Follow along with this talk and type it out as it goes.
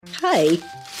Hi,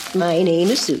 my name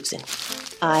is Susan.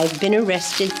 I've been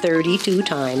arrested 32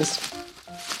 times.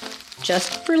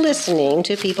 Just for listening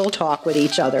to people talk with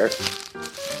each other.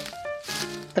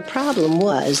 The problem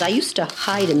was I used to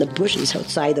hide in the bushes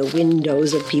outside the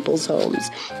windows of people's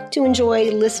homes to enjoy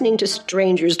listening to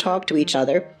strangers talk to each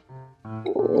other.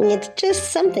 It's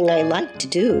just something I like to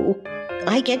do.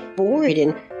 I get bored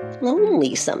and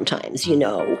lonely sometimes, you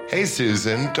know. Hey,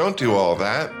 Susan, don't do all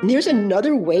that. There's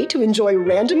another way to enjoy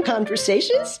random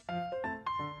conversations?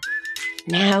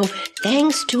 Now,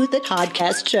 thanks to the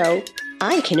podcast show,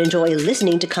 I can enjoy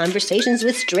listening to conversations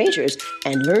with strangers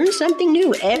and learn something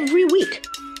new every week.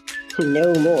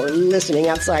 No more listening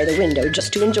outside the window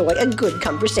just to enjoy a good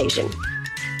conversation.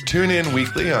 Tune in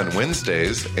weekly on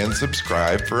Wednesdays and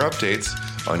subscribe for updates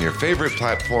on your favorite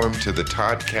platform to the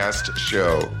Toddcast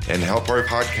Show and help our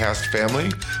podcast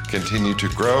family continue to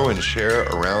grow and share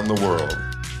around the world.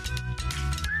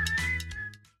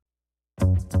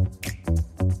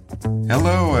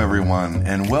 Hello, everyone,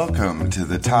 and welcome to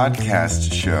the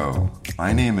Toddcast Show.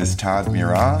 My name is Todd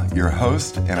Murat, your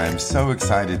host, and I'm so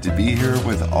excited to be here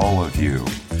with all of you.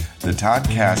 The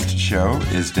Toddcast Show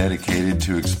is dedicated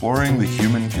to exploring the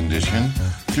human condition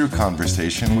through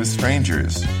conversation with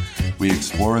strangers. We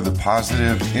explore the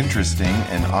positive, interesting,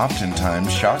 and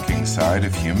oftentimes shocking side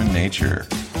of human nature.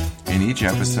 In each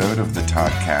episode of the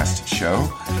Toddcast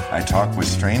Show, I talk with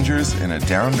strangers in a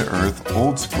down-to-earth,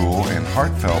 old-school, and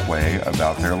heartfelt way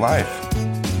about their life.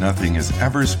 Nothing is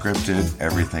ever scripted,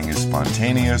 everything is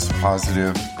spontaneous,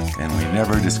 positive, and we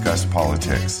never discuss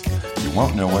politics. You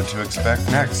won't know what to expect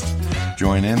next.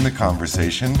 Join in the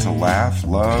conversation to laugh,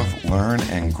 love, learn,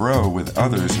 and grow with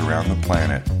others around the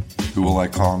planet. Who will I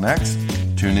call next?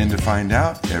 Tune in to find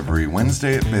out every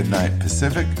Wednesday at midnight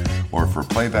Pacific or for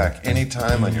playback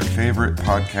anytime on your favorite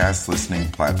podcast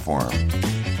listening platform.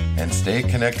 And stay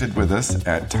connected with us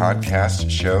at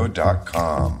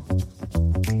toddcastshow.com.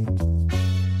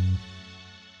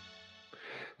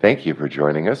 Thank you for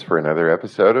joining us for another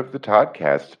episode of the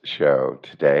Toddcast Show.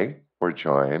 Today, we're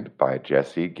joined by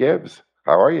Jessie Gibbs.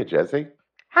 How are you, Jessie?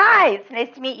 Hi, it's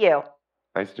nice to meet you.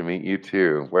 Nice to meet you,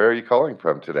 too. Where are you calling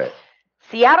from today?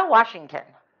 Seattle, Washington.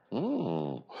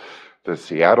 The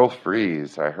Seattle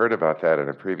Freeze. I heard about that in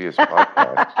a previous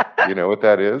podcast. You know what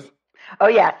that is? Oh,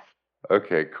 yes.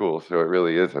 Okay, cool. So it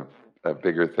really is a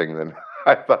bigger thing than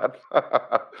I thought.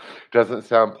 Doesn't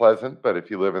sound pleasant, but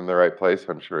if you live in the right place,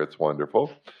 I'm sure it's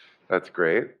wonderful. That's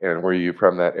great. And were you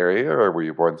from that area or were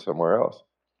you born somewhere else?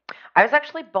 I was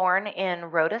actually born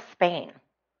in Rota, Spain.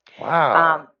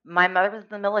 Wow. My mother was in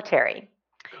the military.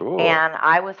 Cool. And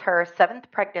I was her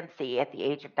 7th pregnancy at the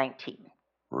age of 19.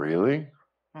 Really?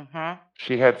 Mm-hmm.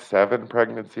 She had 7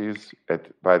 pregnancies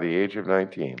by the age of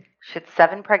 19. She had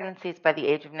 7 pregnancies by the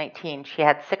age of 19. She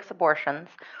had 6 abortions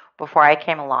before I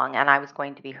came along, and I was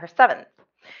going to be her 7th.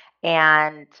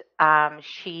 And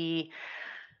she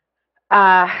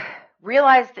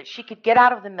realized that she could get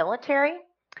out of the military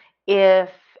if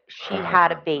she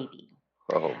had a baby.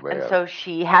 Oh, man. And so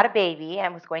she had a baby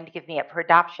and was going to give me up for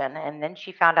adoption. And then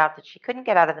she found out that she couldn't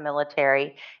get out of the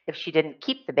military if she didn't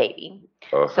keep the baby.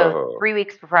 Oh. So 3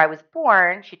 weeks before I was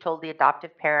born, she told the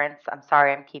adoptive parents, "I'm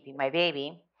sorry, I'm keeping my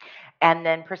baby," and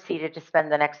then proceeded to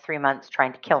spend the next 3 months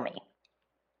trying to kill me.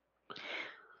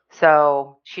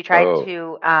 So she tried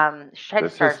to starve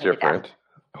This me is to death. different.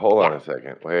 Hold on a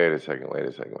second. Wait a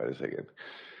second.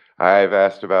 I've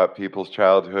asked about people's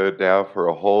childhood now for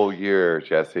a whole year,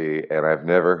 Jessie, and I've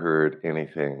never heard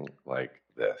anything like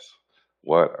this.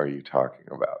 What are you talking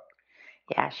about?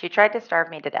 Yeah, she tried to starve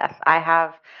me to death. I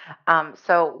have,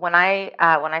 so when I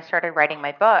started writing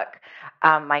my book,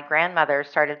 my grandmother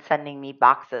started sending me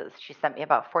boxes. She sent me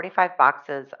about 45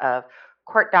 boxes of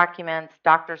court documents,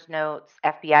 doctor's notes,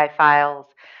 FBI files,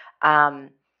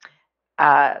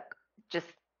 just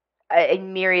a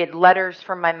myriad letters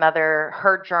from my mother,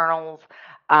 her journals,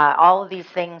 all of these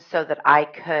things so that I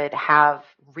could have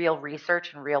real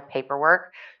research and real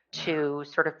paperwork to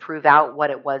sort of prove out what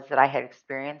it was that I had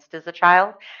experienced as a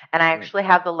child. And I actually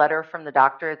have the letter from the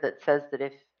doctor that says that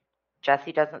if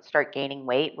Jessie doesn't start gaining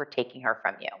weight, we're taking her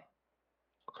from you.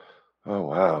 Oh,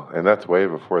 wow. And that's way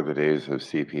before the days of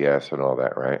CPS and all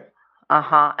that, right?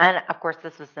 Uh-huh. And, of course,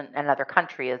 this was in another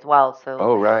country as well. So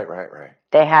Oh, right.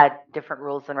 they had different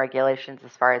rules and regulations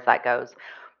as far as that goes.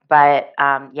 But,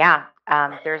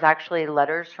 there's actually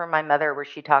letters from my mother where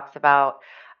she talks about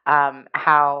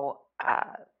how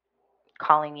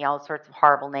calling me all sorts of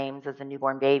horrible names as a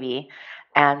newborn baby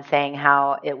and saying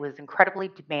how it was incredibly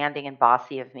demanding and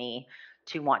bossy of me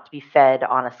to want to be fed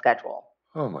on a schedule.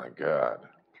 Oh, my God.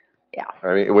 Yeah.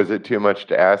 I mean, was it too much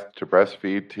to ask to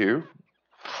breastfeed too?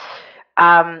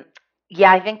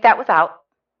 Yeah, I think that was out.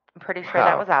 I'm pretty sure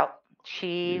that How? was out.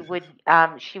 She Jesus. would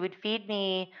she would feed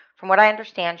me, from what I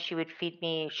understand, she would feed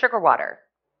me sugar water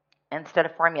instead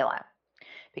of formula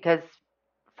because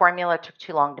formula took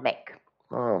too long to make.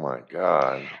 Oh my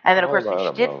God. And then, of Hold course, on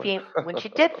a moment. when she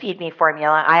did feed me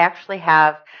formula, I actually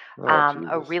have Oh,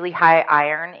 a Jesus. really high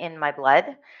iron in my blood,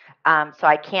 so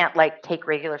I can't like take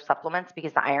regular supplements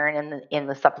because the iron in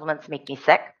the supplements make me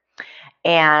sick.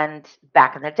 And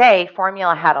back in the day,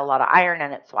 formula had a lot of iron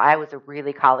in it, so I was a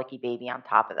really colicky baby on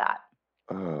top of that.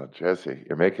 Oh, Jesse,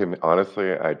 you're making me,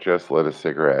 honestly, I just lit a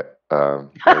cigarette.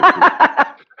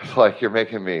 It's like you're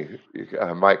making me,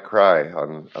 I might cry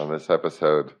on this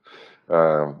episode.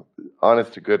 Um,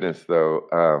 Honest to goodness, though,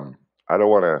 I don't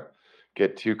want to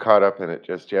get too caught up in it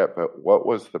just yet, but what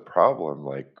was the problem?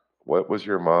 Like, what was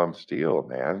your mom's deal,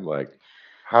 man? Like,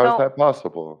 how is So, that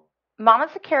possible?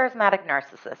 Mama's a charismatic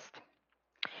narcissist.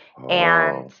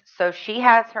 And Oh, so she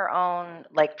has her own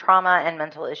like trauma and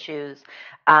mental issues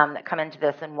that come into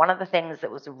this. And one of the things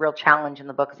that was a real challenge in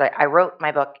the book is I wrote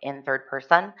my book in third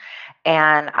person,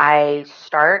 and I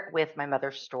start with my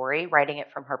mother's story, writing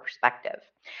it from her perspective.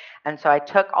 And so I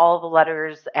took all the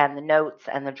letters and the notes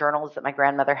and the journals that my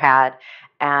grandmother had,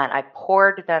 and I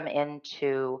poured them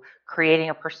into creating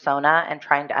a persona and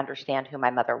trying to understand who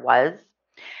my mother was.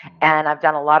 And I've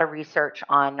done a lot of research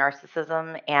on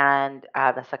narcissism and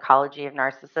the psychology of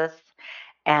narcissists.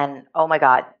 And oh my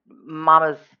God,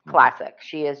 Mama's classic.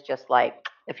 She is just like,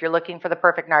 if you're looking for the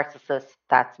perfect narcissist,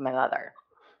 that's my mother.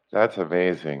 that's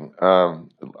amazing.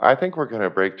 I think we're going to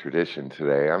break tradition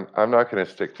today. I'm not going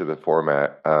to stick to the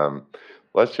format.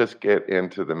 Let's just get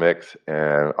into the mix,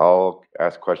 and I'll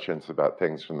ask questions about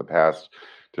things from the past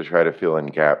to try to fill in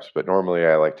gaps. But normally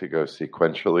I like to go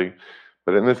sequentially.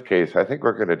 But in this case, I think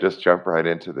we're going to just jump right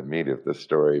into the meat of the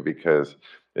story because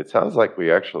it sounds like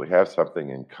we actually have something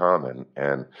in common.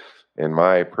 And in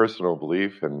my personal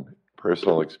belief and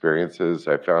personal experiences,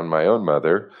 I found my own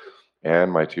mother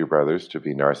and my two brothers to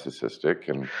be narcissistic,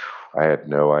 and I had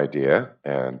no idea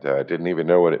and didn't even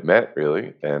know what it meant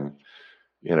really. And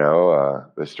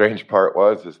the strange part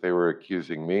was is they were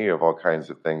accusing me of all kinds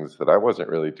of things that I wasn't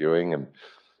really doing. And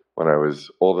when I was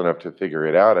old enough to figure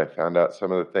it out, I found out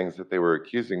some of the things that they were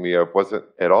accusing me of wasn't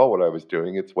at all what I was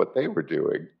doing. It's what they were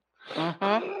doing.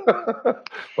 Hmm.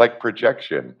 Like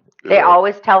projection. They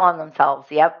always tell on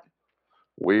themselves. Yep.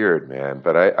 Weird, man.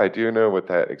 But I do know what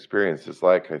that experience is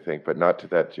like, I think, but not to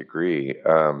that degree.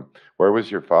 Where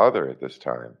was your father at this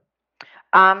time?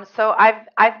 So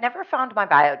I've never found my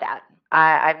bio dad.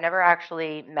 I've never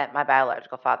actually met my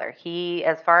biological father. He,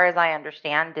 as far as I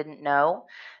understand, didn't know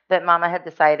that Mama had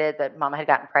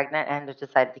gotten pregnant and had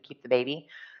decided to keep the baby.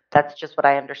 That's just what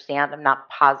I understand. I'm not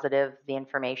positive the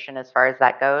information as far as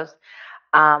that goes.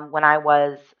 When I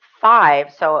was 5,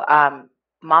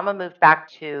 Mama moved back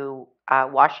to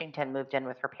Washington, moved in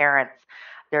with her parents.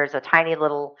 There's a tiny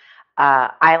little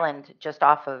island just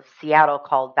off of Seattle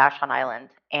called Vashon Island,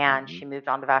 and Hmm. she moved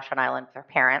on to Vashon Island with her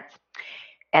parents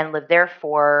and lived there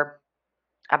for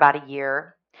about a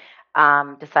year.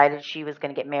 Decided she was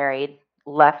going to get married,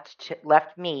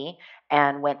 left me,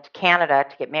 and went to Canada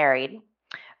to get married.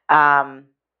 Um,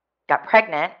 Got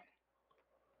pregnant,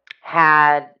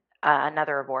 had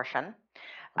another abortion,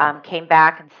 came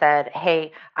back and said,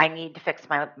 "Hey, I need to fix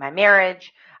my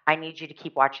marriage. I need you to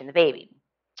keep watching the baby."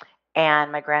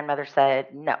 And my grandmother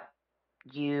said, "No,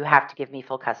 you have to give me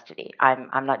full custody.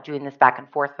 I'm not doing this back and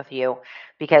forth with you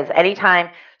because anytime."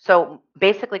 So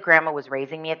basically, Grandma was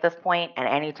raising me at this point, and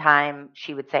anytime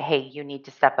she would say, "Hey, you need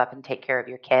to step up and take care of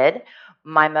your kid,"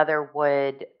 my mother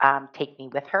would take me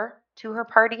with her to her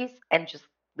parties and just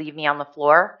leave me on the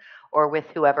floor or with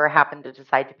whoever happened to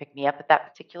decide to pick me up at that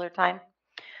particular time.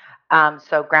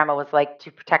 So Grandma was like,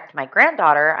 to protect my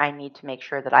granddaughter, I need to make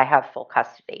sure that I have full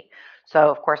custody. So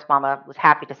of course, Mama was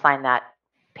happy to sign that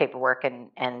paperwork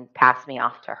and pass me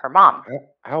off to her mom.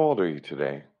 How old are you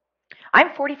today? I'm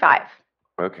 45.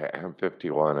 Okay, I'm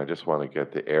 51. I just want to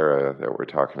get the era that we're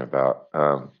talking about.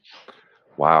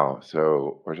 Wow,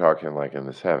 so we're talking like in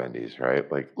the 70s, right?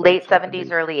 Like late Late 70s,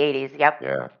 70s. early 80s. Yep.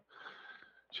 Yeah.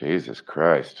 Jesus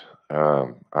Christ.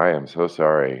 I am so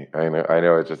sorry. I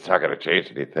know it's just not going to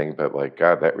change anything, but like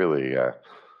God, that really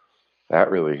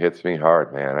hits me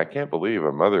hard, man. I can't believe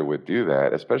a mother would do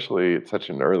that, especially at such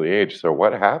an early age. So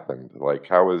what happened? Like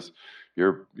how was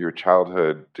your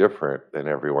childhood different than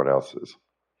everyone else's?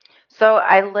 So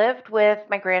I lived with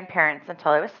my grandparents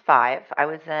until I was 5. I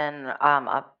was in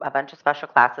a bunch of special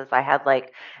classes. I had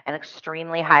like an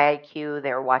extremely high IQ.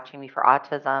 They were watching me for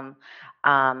autism.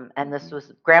 And this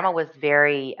was, grandma was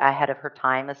very ahead of her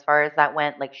time as far as that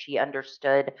went. Like she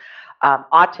understood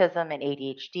autism and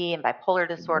ADHD and bipolar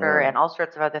disorder Yeah. and all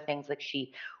sorts of other things. Like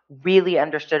she really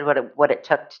understood what it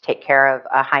took to take care of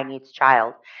a high needs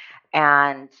child.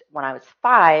 And when I was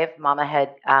 5, Mama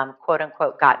had quote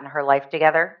unquote gotten her life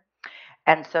together,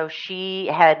 and so she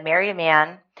had married a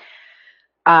man,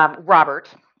 Robert,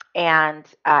 and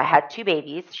had 2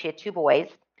 babies. She had 2 boys,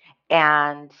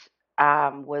 and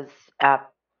was uh,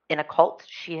 in a cult.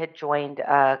 She had joined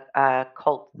a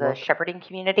cult, the What? shepherding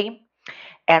community.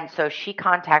 And so she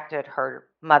contacted her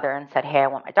mother and said, "Hey, I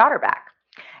want my daughter back."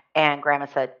 And grandma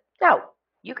said, "No,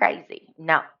 you crazy.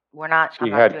 No, we're not. She I'm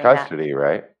not had doing that." custody,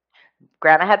 right?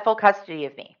 Grandma had full custody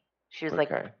of me. She was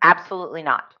like, Okay. absolutely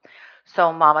not.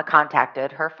 So Mama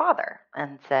contacted her father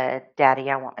and said, "Daddy,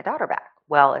 I want my daughter back."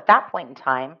 Well, at that point in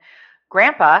time,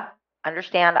 Grandpa,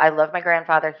 understand, I love my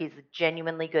grandfather. He's a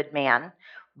genuinely good man,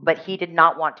 but he did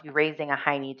not want to be raising a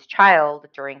high needs child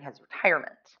during his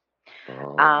retirement.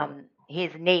 Oh.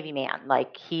 He's a Navy man.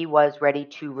 Like he was ready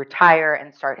to retire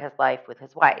and start his life with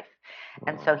his wife.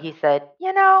 And so he said,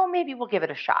 maybe we'll give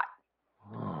it a shot.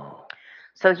 Oh.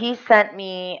 So he sent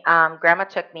me, grandma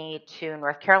took me to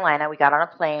North Carolina. We got on a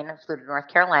plane and flew to North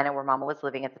Carolina where mama was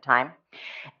living at the time.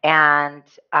 And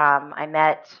I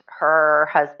met her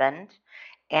husband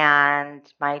and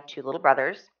my 2 little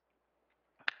brothers.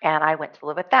 And I went to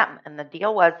live with them. And the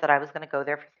deal was that I was going to go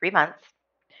there for 3 months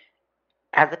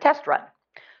as a test run,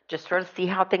 just sort of see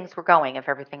how things were going, if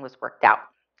everything was worked out,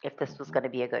 if this was going to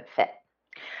be a good fit.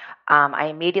 I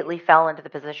immediately fell into the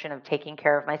position of taking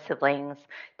care of my siblings,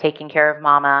 taking care of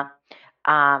mama,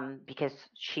 because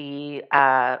she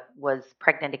was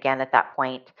pregnant again at that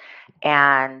point,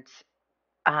 and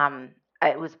um,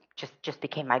 it was just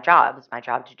became my job. It was my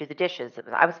job to do the dishes.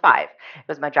 I was 5. It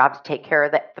was my job to take care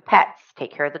of the pets,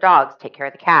 take care of the dogs, take care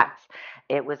of the cats.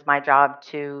 It was my job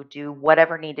to do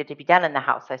whatever needed to be done in the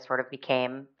house. I sort of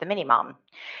became the mini mom.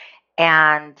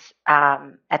 And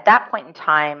at that point in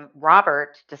time,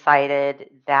 Robert decided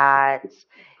that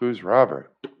Who's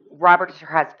Robert? Robert is her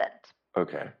husband.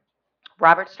 Okay.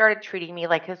 Robert started treating me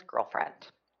like his girlfriend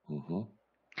Mm-hmm.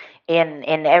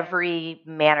 in every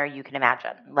manner you can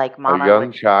imagine. Like A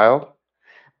young child?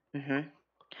 Mhm.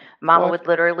 Mama What? would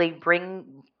literally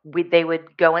they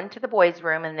would go into the boys'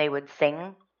 room and they would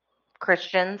sing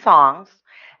Christian songs,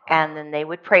 and then they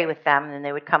would pray with them, and then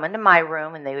they would come into my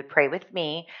room and they would pray with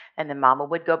me, and then Mama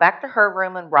would go back to her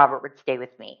room and Robert would stay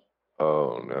with me.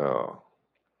 Oh, no.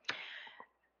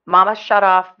 Mama shut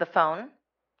off the phone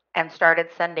and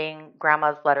started sending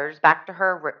grandma's letters back to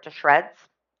her, ripped to shreds.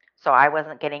 So I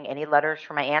wasn't getting any letters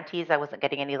from my aunties. I wasn't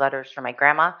getting any letters from my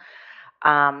grandma.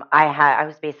 I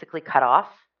was basically cut off.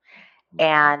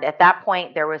 And at that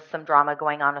point, there was some drama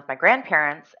going on with my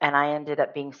grandparents, and I ended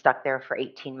up being stuck there for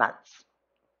 18 months.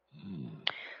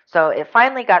 So it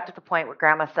finally got to the point where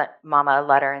grandma sent mama a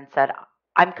letter and said,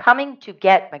 "I'm coming to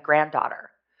get my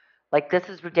granddaughter. Like, this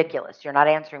is ridiculous. You're not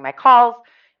answering my calls.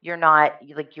 You're not,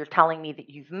 like, you're telling me that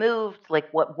you've moved. Like,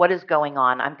 what is going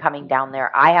on? I'm coming down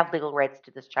there. I have legal rights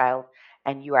to this child,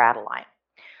 and you are out of line."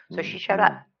 So she showed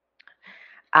up.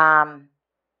 Um,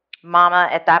 Mama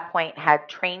at that point had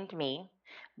trained me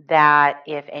that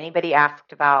if anybody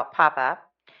asked about Papa,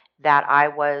 that I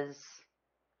was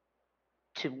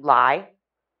to lie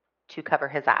to cover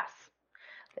his ass.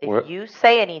 If What? you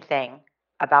say anything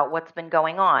about what's been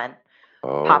going on,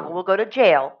 Papa Oh, will go to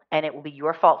jail and it will be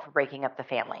your fault for breaking up the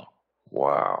family.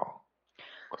 wow.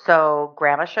 So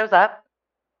grandma shows up.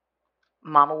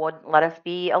 Mama wouldn't let us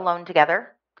be alone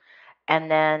together. And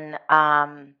then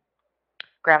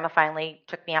grandma finally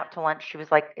took me out to lunch. She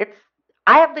was like,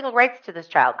 I have legal rights to this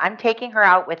child. I'm taking her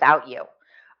out without you.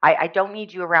 I don't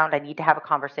need you around. I need to have a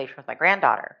conversation with my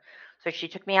granddaughter. So she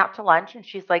took me out to lunch and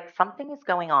she's like, something is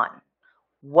going on.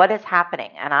 What is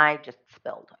happening? And I just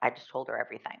spilled. I just told her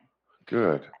everything.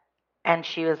 Good. And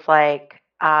she was like,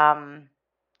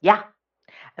 yeah.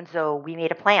 And so we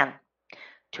made a plan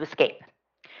to escape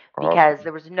because Awesome.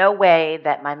 there was no way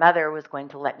that my mother was going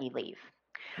to let me leave.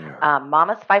 Yeah.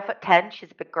 Mama's 5'10".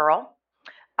 She's a big girl.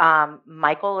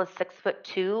 Michael is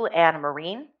 6'2" and a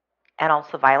Marine and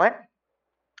also violent.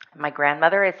 My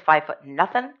grandmother is 5 foot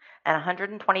nothing and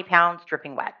 120 pounds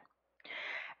dripping wet.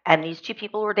 And these 2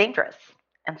 people were dangerous.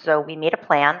 And so we made a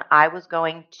plan. I was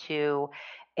going to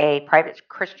a private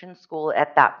Christian school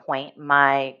at that point.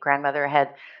 My grandmother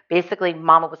had basically,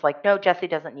 Mama was like, "No, Jesse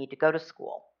doesn't need to go to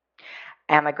school."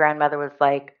 And my grandmother was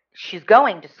like, she's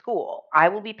going to school. I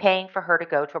will be paying for her to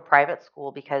go to a private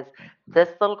school because this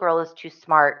little girl is too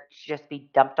smart to just be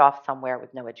dumped off somewhere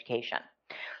with no education.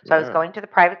 So I was going to the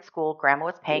private school. Grandma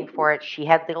was paying for it. She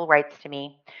had legal rights to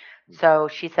me. So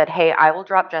she said, hey, I will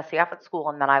drop Jessie off at school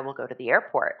and then I will go to the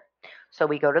airport. So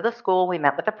we go to the school. We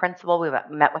met with the principal. We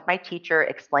met with my teacher,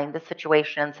 explained the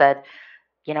situation and said,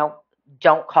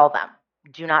 don't call them.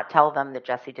 Do not tell them that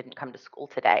Jessie didn't come to school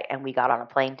today. And we got on a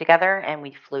plane together and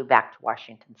we flew back to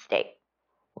Washington State.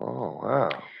 Oh,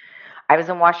 wow. I was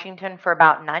in Washington for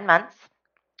about 9 months.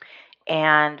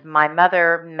 And my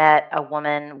mother met a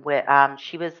woman with,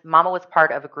 Mama was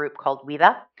part of a group called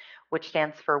WEVA, which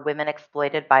stands for Women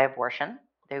Exploited by Abortion.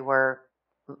 They were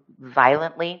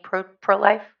violently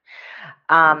pro-life.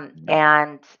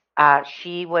 And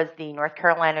she was the North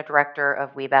Carolina director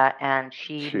of WEVA, and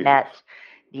she met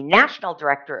the national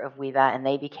director of WEVA, and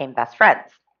they became best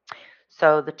friends.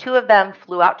 So the two of them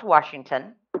flew out to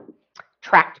Washington,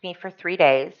 tracked me for 3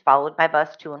 days, followed my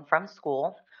bus to and from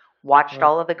school, watched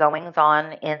all of the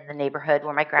goings-on in the neighborhood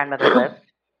where my grandmother lived.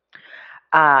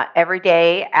 Every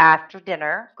day after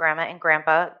dinner, Grandma and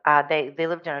Grandpa, they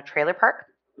lived in a trailer park.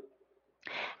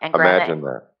 And Imagine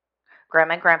that.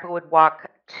 Grandma and Grandpa would walk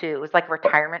to, it was like a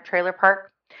retirement trailer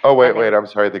park. Oh, wait, I'm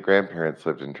sorry. The grandparents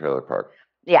lived in trailer park.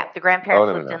 Yeah, the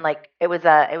grandparents lived in it was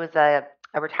a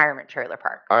retirement trailer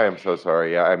park. I am so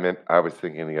sorry. Yeah, I was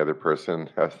thinking the other person.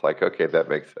 I was like, okay, that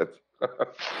makes sense.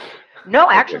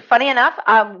 No, actually, funny enough,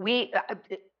 I'll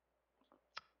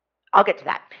get to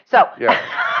that. So, yeah,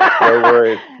 no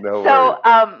worries. So,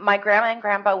 my grandma and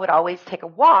grandpa would always take a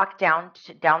walk down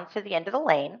to the end of the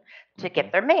lane to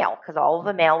get their mail because all of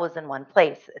the mail was in one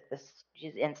place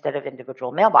instead of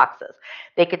individual mailboxes.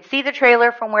 They could see the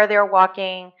trailer from where they were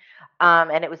walking,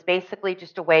 and it was basically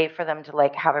just a way for them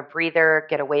to have a breather,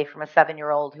 get away from a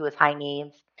 7-year-old who has high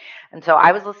needs. And so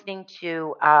I was listening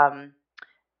to.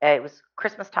 It was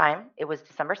Christmas time. It was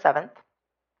December 7th.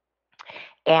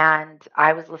 And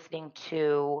I was listening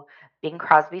to Bing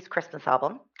Crosby's Christmas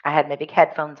album. I had my big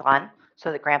headphones on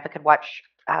so that Grandpa could watch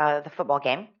the football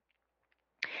game.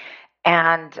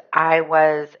 And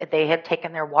they had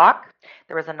taken their walk.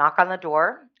 There was a knock on the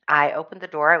door. I opened the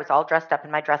door. I was all dressed up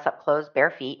in my dress-up clothes,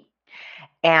 bare feet.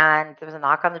 And there was a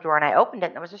knock on the door, and I opened it,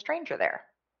 and there was a stranger there.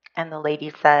 And the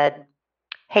lady said,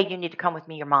 hey, you need to come with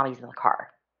me. Your mommy's in the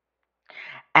car.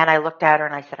 And I looked at her,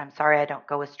 and I said, I'm sorry, I don't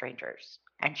go with strangers.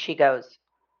 And she goes,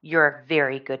 you're a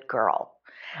very good girl.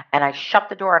 And I shut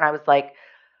the door, and I was like,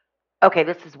 okay,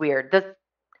 this is weird.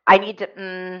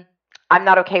 I'm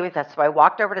not okay with this. So I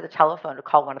walked over to the telephone to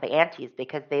call one of the aunties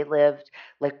because they lived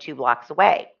 2 blocks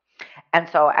away. And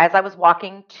so as I was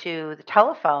walking to the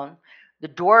telephone, the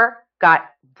door got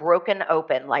broken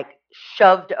open,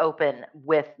 shoved open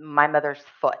with my mother's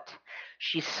foot.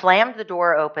 She slammed the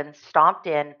door open, stomped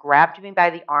in, grabbed me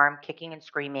by the arm, kicking and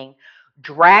screaming,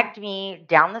 dragged me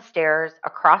down the stairs,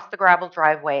 across the gravel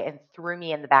driveway, and threw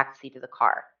me in the back seat of the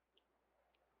car.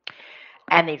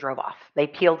 And they drove off. They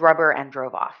peeled rubber and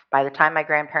drove off. By the time my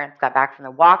grandparents got back from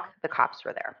the walk, the cops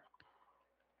were there.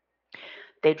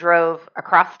 They drove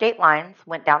across state lines,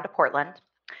 went down to Portland,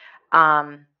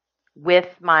 with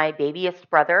my babyest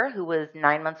brother, who was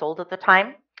 9 months old at the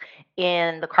time,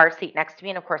 in the car seat next to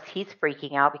me. And of course, he's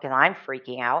freaking out because I'm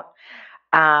freaking out.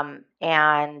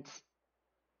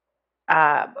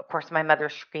 Of course, my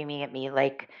mother's screaming at me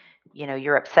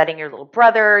you're upsetting your little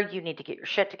brother. You need to get your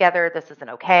shit together. This isn't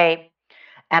okay.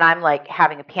 And I'm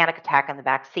having a panic attack in the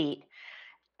back seat.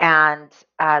 And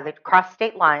they crossed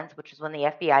state lines, which is when the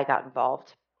FBI got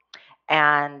involved.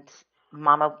 And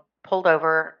Mama pulled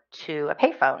over to a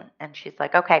payphone. And she's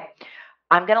like, okay,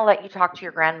 I'm going to let you talk to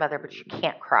your grandmother, but you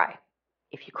can't cry.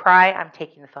 If you cry, I'm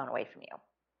taking the phone away from you.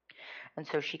 And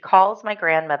so she calls my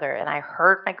grandmother, and I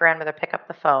heard my grandmother pick up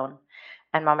the phone.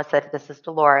 And Mama said, this is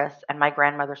Dolores. And my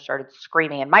grandmother started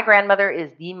screaming. And my grandmother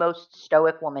is the most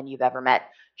stoic woman you've ever met.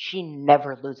 She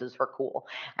never loses her cool.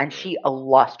 And she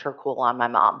lost her cool on my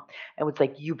mom. It was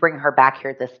like, you bring her back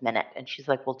here this minute. And she's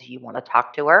like, well, do you want to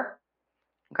talk to her?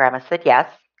 And Grandma said, yes.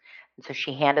 And so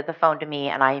she handed the phone to me,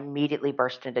 and I immediately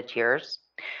burst into tears.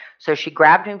 So she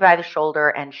grabbed me by the shoulder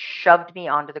and shoved me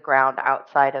onto the ground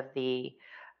outside of the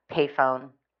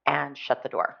payphone and shut the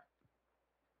door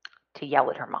to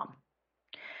yell at her mom.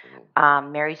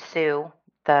 Mary Sue,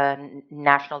 the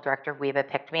national director of WEVA,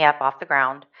 picked me up off the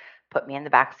ground, put me in the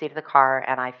back seat of the car,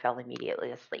 and I fell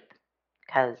immediately asleep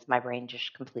because my brain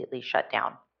just completely shut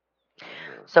down.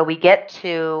 So we get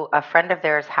to a friend of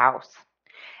theirs' house,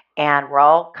 and we're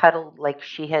all cuddled.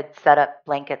 She had set up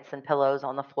blankets and pillows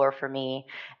on the floor for me,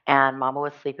 and Mama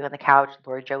was sleeping on the couch.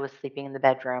 Lori Jo was sleeping in the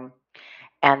bedroom,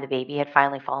 and the baby had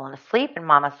finally fallen asleep, and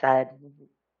Mama said,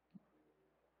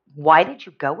 why did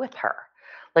you go with her?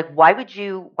 Like, why would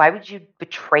you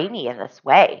betray me in this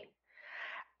way?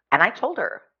 And I told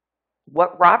her,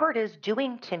 what Robert is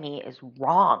doing to me is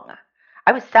wrong.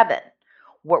 I was 7.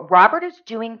 What Robert is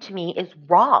doing to me is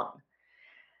wrong.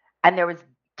 And there was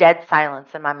dead silence.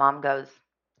 And my mom goes,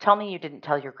 tell me you didn't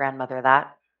tell your grandmother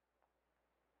that.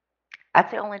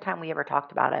 That's the only time we ever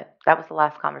talked about it. That was the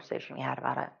last conversation we had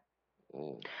about it.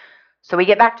 Mm. So we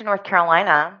get back to North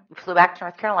Carolina. We flew back to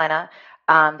North Carolina.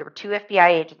 There were 2 FBI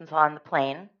agents on the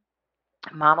plane.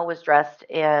 Mama was dressed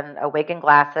in a wig and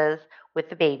glasses with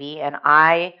the baby, and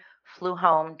I flew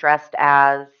home dressed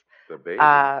as The baby.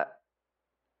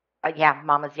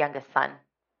 Mama's youngest son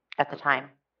at the time.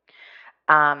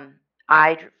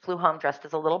 I flew home dressed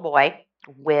as a little boy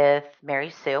with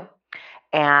Mary Sue,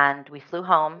 and we flew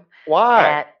home.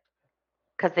 Why?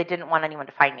 Because they didn't want anyone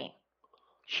to find me.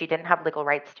 She didn't have legal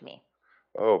rights to me.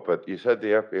 Oh, but you said the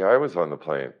FBI was on the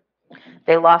plane.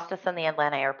 They lost us in the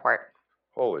Atlanta airport.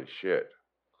 Holy shit.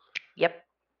 Yep.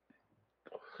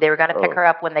 They were going to pick her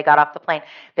up when they got off the plane.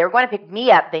 They were going to pick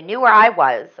me up. They knew where I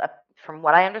was. From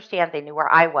what I understand, they knew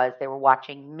where I was. They were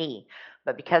watching me.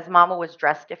 But because Mama was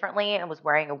dressed differently and was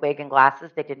wearing a wig and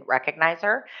glasses, they didn't recognize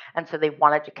her. And so they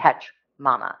wanted to catch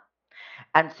Mama.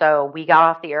 And so we got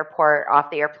off the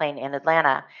airplane in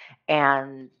Atlanta,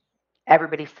 and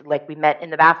everybody, like, we met in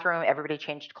the bathroom, everybody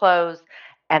changed clothes,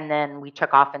 and then we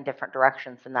took off in different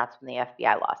directions, and that's when the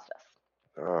FBI lost us.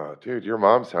 Oh, dude, your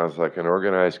mom sounds like an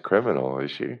organized criminal,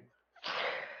 is she?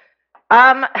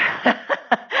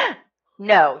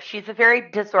 No, she's a very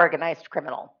disorganized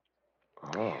criminal.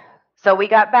 Oh. So we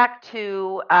got back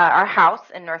to our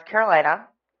house in North Carolina.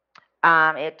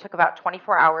 It took about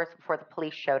 24 hours before the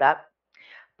police showed up.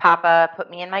 Papa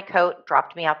put me in my coat,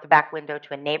 dropped me out the back window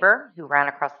to a neighbor who ran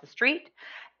across the street,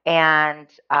 and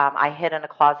I hid in a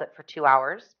closet for 2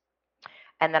 hours.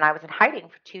 And then I was in hiding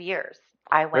for 2 years.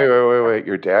 Wait.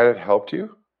 Your dad had helped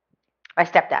you? My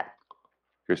stepdad.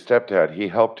 Your stepdad, he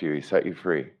helped you. He set you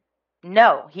free.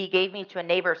 No, he gave me to a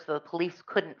neighbor so the police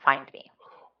couldn't find me.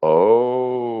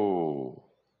 Oh.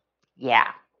 Yeah.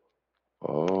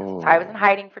 Oh. So I was in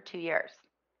hiding for 2 years.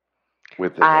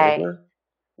 With the neighbor?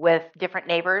 With different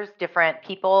neighbors, different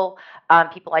people,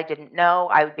 people I didn't know.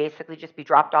 I would basically just be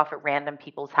dropped off at random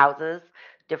people's houses,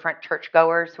 different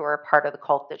churchgoers who are a part of the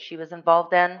cult that she was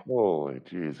involved in. Holy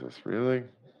Jesus, really?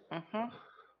 Mm-hmm.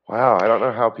 Wow, I don't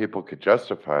know how people could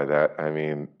justify that. I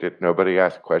mean, did nobody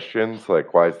ask questions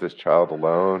like, why is this child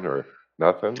alone or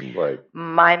nothing? Like,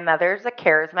 my mother's a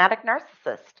charismatic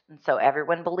narcissist, and so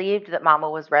everyone believed that Mama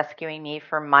was rescuing me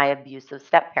from my abusive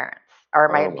step-parents or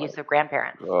my abusive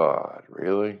grandparents. God,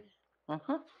 really?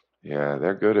 Mm-hmm. Yeah,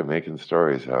 they're good at making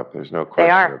stories up. There's no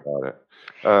question about it.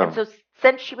 And so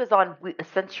since she was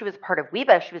part of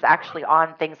WEBA, she was actually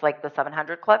on things like the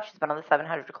 700 Club. She's been on the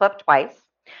 700 Club twice.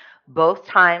 Both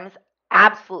times,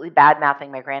 absolutely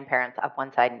bad-mouthing my grandparents up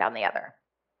one side and down the other.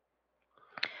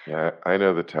 Yeah, I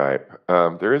know the type.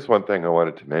 There is one thing I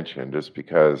wanted to mention, just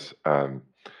because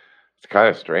it's kind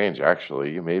of strange,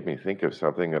 actually. You made me think of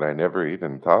something that I never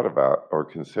even thought about or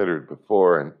considered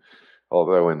before. And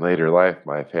although in later life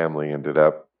my family ended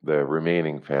up, the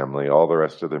remaining family, all the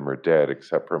rest of them are dead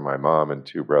except for my mom and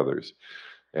 2 brothers.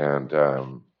 And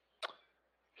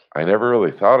I never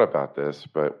really thought about this,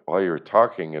 but while you were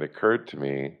talking, it occurred to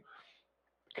me,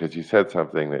 because you said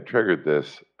something that triggered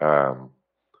this,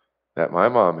 that my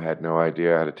mom had no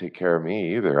idea how to take care of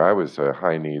me either. I was a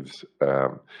high needs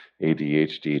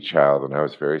ADHD child, and I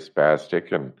was very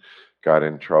spastic and got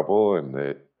in trouble, and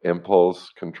the impulse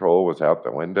control was out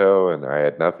the window, and I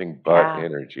had nothing but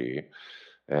energy.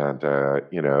 And,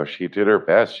 she did her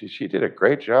best. She did a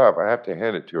great job. I have to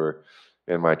hand it to her.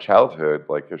 In my childhood,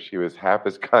 like, if she was half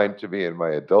as kind to me in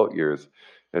my adult years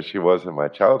as she was in my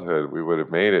childhood, we would have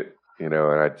made it, and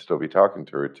I'd still be talking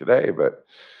to her today. But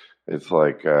it's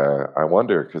like, I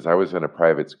wonder, because I was in a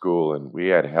private school and we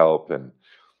had help. And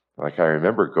like, I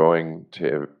remember going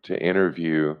to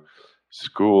interview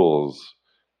schools,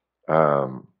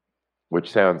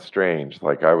 which sounds strange.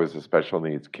 Like, I was a special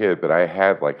needs kid, but I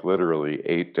had like literally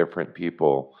 8 different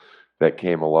people that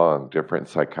came along, different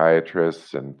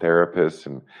psychiatrists and therapists.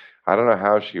 And I don't know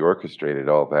how she orchestrated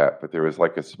all that, but there was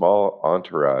like a small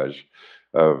entourage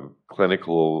of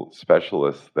clinical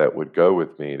specialists that would go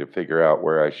with me to figure out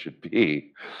where I should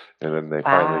be. And then they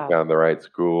finally found the right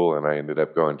school, and I ended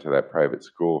up going to that private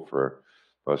school for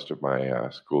most of my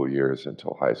school years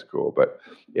until high school. But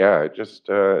yeah, it just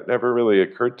never really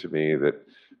occurred to me that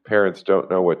parents don't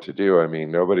know what to do. I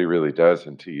mean, nobody really does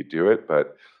until you do it.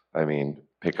 But I mean,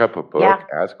 pick up a book,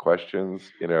 ask questions,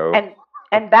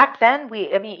 And back then,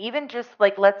 even just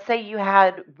like, let's say you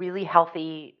had really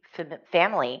healthy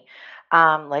family,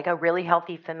 like a really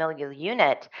healthy familial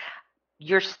unit,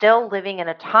 you're still living in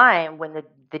a time when the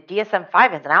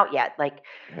DSM-5 isn't out yet. Like,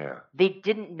 Yeah. they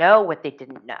didn't know what they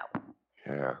didn't know.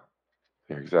 Yeah.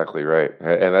 You're exactly right.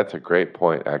 And that's a great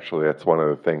point, actually. That's one of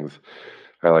the things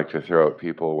I like to throw at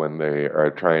people when they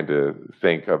are trying to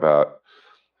think about,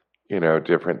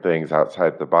 different things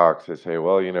outside the box. They say,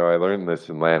 well, I learned this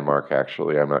in Landmark,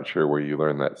 actually. I'm not sure where you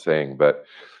learned that saying, but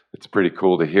it's pretty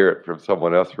cool to hear it from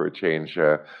someone else for a change.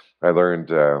 I learned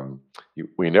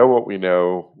we know what we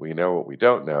know what we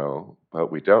don't know,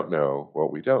 but we don't know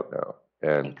what we don't know.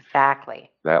 And Exactly.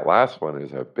 that last one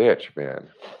is a bitch, man.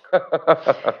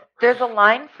 There's a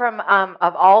line from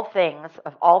of all things,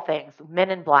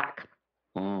 Men in Black,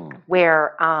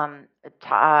 where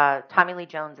Tommy Lee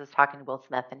Jones is talking to Will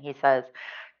Smith, and he says,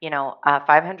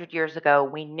 500 years ago,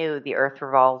 we knew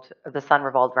the sun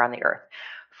revolved around the earth.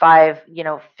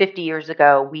 50 years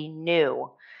ago, we knew,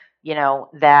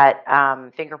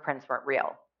 that fingerprints weren't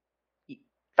real.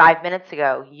 5 minutes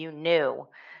ago, you knew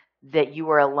that you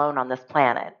were alone on this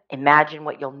planet. Imagine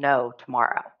what you'll know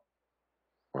tomorrow.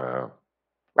 Wow.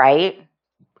 Right?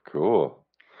 Cool.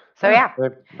 So yeah.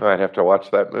 I'd have to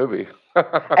watch that movie.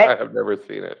 I have never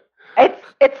seen it.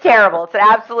 It's terrible. It's an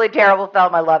absolutely terrible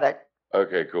film. I love it.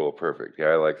 Okay, cool. Perfect. Yeah,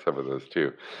 I like some of those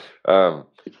too.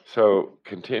 So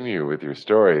continue with your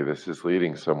story. This is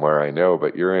leading somewhere, I know,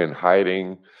 but you're in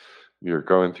hiding. You're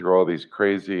going through all these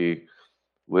crazy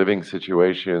living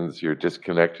situations. You're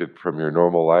disconnected from your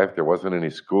normal life. There wasn't any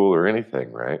school or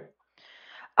anything, right?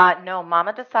 No,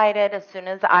 Mama decided as soon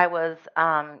as I was,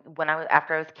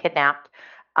 after I was kidnapped,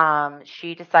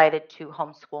 she decided to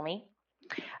homeschool me.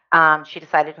 She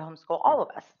decided to homeschool all of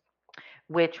us,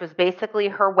 which was basically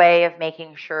her way of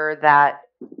making sure that,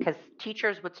 because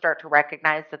teachers would start to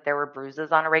recognize that there were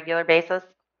bruises on a regular basis.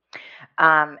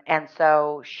 And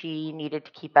so she needed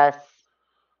to keep us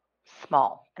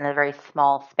small, in a very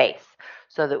small space,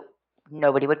 so that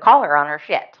nobody would call her on her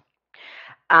shit.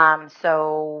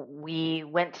 So we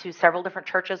went to several different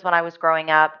churches when I was growing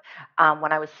up.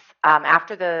 When I was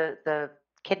after the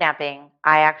kidnapping,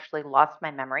 I actually lost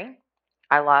my memory.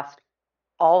 I lost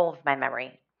all of my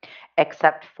memory,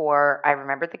 except for I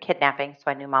remembered the kidnapping, so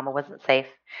I knew Mama wasn't safe,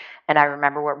 and I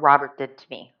remember what Robert did to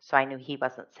me, so I knew he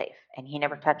wasn't safe, and he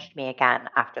never touched me again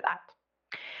after that.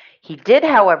 He did,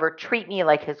 however, treat me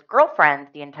like his girlfriend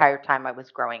the entire time I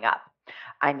was growing up.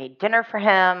 I made dinner for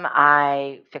him.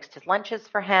 I fixed his lunches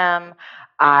for him.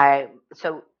 I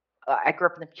grew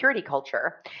up in the purity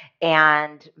culture,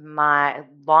 and my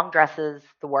long dresses,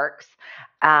 the works.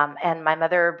 And my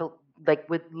mother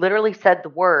would literally said the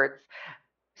words,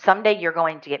 "Someday you're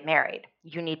going to get married.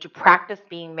 You need to practice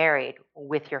being married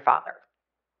with your father."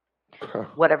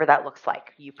 Whatever that looks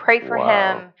like. You pray for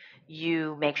him.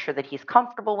 You make sure that he's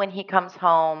comfortable when he comes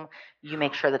home. You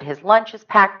make sure that his lunch is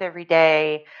packed every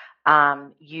day.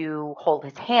 You hold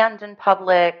his hand in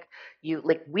public.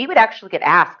 We would actually get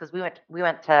asked, because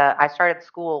I started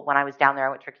school when I was down there. I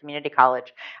went to a community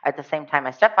college at the same time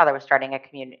my stepfather was starting at the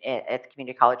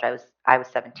community college. I was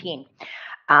 17.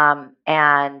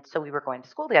 And so we were going to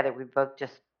school together. We both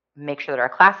just make sure that our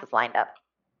classes lined up.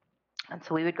 And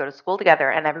so we would go to school together,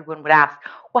 and everyone would ask,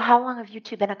 "Well, how long have you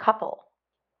two been a couple?"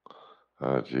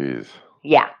 Oh, geez.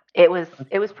 Yeah, it was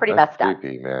pretty messed up.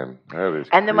 Creepy, man. That is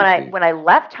and then creepy. when I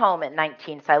left home at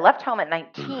 19, so I left home at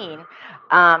 19.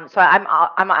 So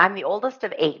I'm the oldest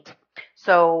of 8.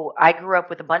 So I grew up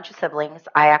with a bunch of siblings.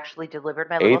 I actually delivered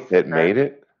my little sister. 8 that made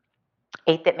it?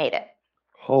 8 that made it.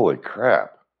 Holy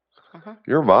crap. Mm-hmm.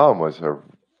 Your mom was a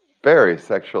very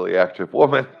sexually active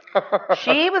woman.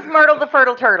 She was Myrtle the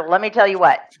Fertile Turtle, let me tell you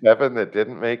what. 7 that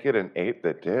didn't make it and 8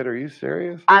 that did? Are you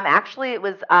serious? Actually, it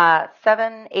was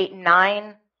 7, 8,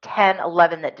 9, 10,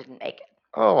 11 that didn't make it.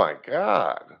 Oh, my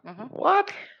God. Mm-hmm.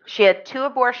 What? She had 2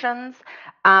 abortions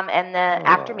and then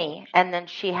after me, and then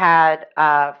she had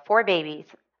 3 babies,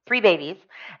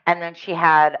 and then she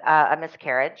had a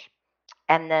miscarriage,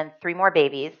 and then 3 more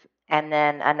babies, and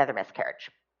then another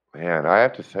miscarriage. Man, I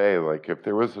have to say, if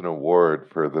there was an award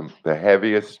for the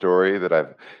heaviest story that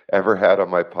I've ever had on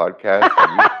my podcast,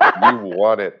 you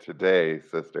won it today,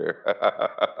 sister.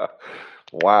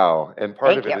 Wow. And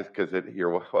part of it is because you're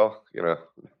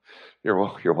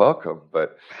welcome.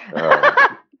 But,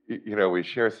 we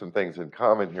share some things in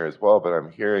common here as well, but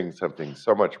I'm hearing something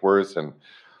so much worse. And,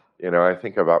 I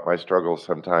think about my struggles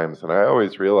sometimes, and I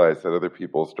always realize that other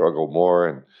people struggle more.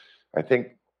 And I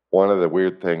think one of the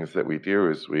weird things that we do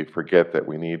is we forget that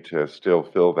we need to still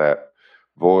fill that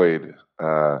void,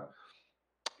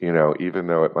 even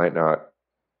though it might not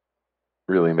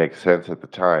really make sense at the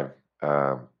time.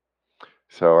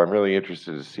 So I'm really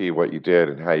interested to see what you did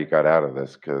and how you got out of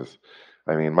this. Because,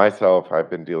 I mean, myself, I've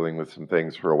been dealing with some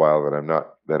things for a while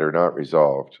that are not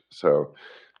resolved. So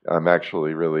I'm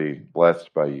actually really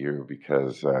blessed by you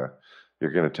because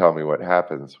you're going to tell me what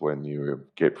happens when you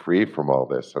get free from all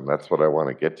this, and that's what I want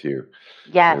to get to.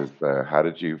 Yes. Is how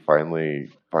did you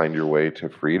finally find your way to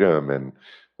freedom, and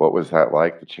what was that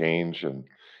like, the change, and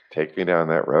take me down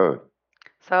that road.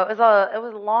 So it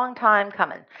was a long time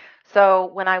coming. So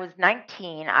when I was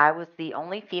 19, I was the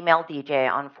only female DJ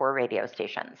on 4 radio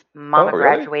stations. Oh, Mama really?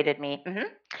 graduated me.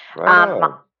 Right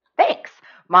on. Thanks.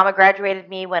 Mama graduated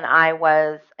me when I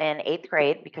was in 8th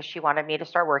grade because she wanted me to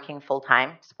start working full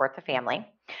time, support the family.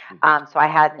 So I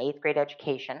had an 8th grade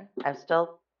education. I was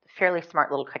still a fairly smart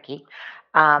little cookie,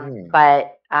 Yeah.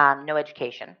 but no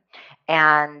education.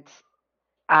 And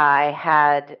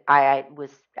I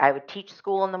would teach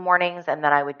school in the mornings, and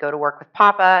then I would go to work with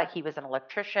Papa. He was an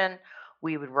electrician.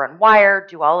 We would run wire,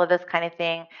 do all of this kind of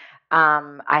thing.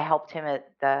 I helped him at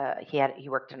he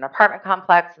worked in an apartment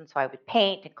complex, and so I would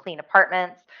paint and clean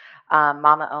apartments.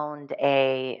 Mama owned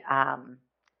a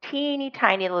teeny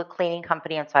tiny little cleaning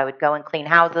company, and so I would go and clean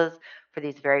houses for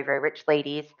these very, very rich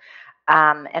ladies.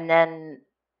 And then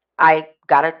while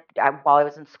I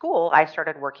was in school, I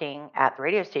started working at the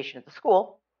radio station at the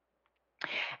school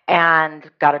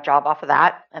and got a job off of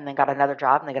that, and then got another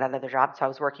job, and then got another job. So I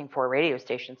was working for radio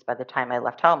stations by the time I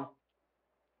left home.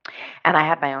 And I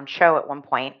had my own show at one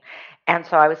point. And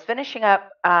so I was finishing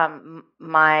up.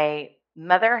 My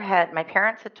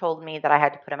parents had told me that I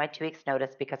had to put in my 2 weeks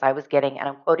notice because I was getting, and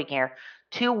I'm quoting here,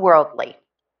 too worldly.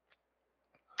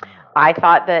 I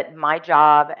thought that my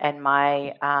job and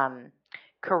my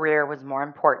career was more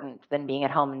important than being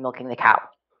at home and milking the cow.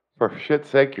 For shit's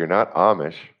sake, you're not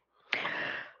Amish.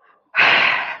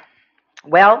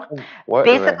 Well, What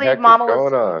in the basically, heck is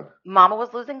going on? Mama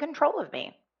was losing control of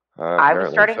me. I was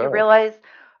Apparently starting to so. realize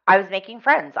I was making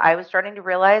friends. I was starting to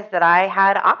realize that I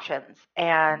had options,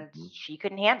 and she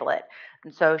couldn't handle it.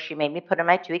 And so she made me put in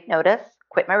my 2 week notice,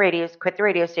 quit the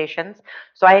radio stations.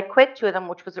 So I had quit 2 of them,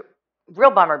 which was a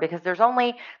real bummer because there's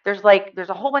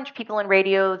a whole bunch of people in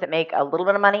radio that make a little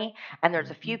bit of money, and there's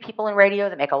a few people in radio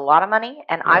that make a lot of money.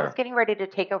 And I was getting ready to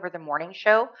take over the morning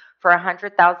show for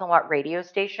 100,000-watt radio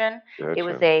station. Gotcha. It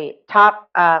was a top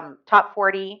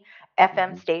 40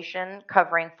 FM station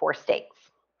covering 4 states.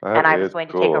 And I was going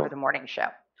to take over the morning show.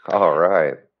 All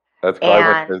right. I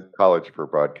went to college for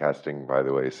broadcasting, by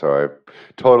the way, so I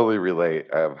totally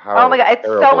relate of how. Oh my God, it's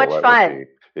so much fun.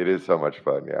 It is so much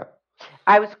fun, yeah.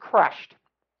 I was crushed,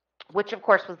 which of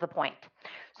course was the point.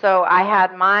 So I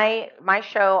had my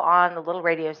show on the little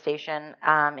radio station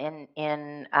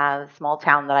in a small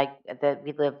town that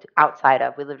we lived outside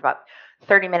of. We lived about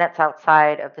 30 minutes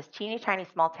outside of this teeny tiny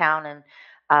small town in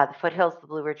the foothills of the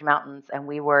Blue Ridge Mountains, and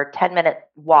we were 10-minute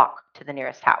walk to the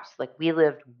nearest house. Like, we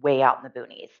lived way out in the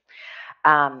boonies,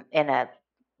 in a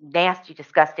nasty,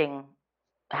 disgusting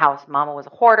house. Mama was a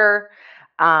hoarder.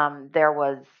 There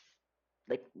was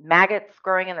like maggots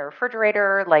growing in the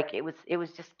refrigerator. Like, it was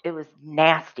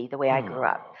nasty the way I grew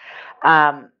up.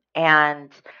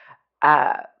 And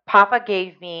Papa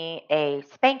gave me a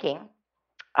spanking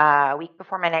a week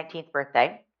before my 19th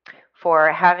birthday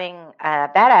for having a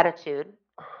bad attitude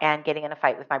and getting in a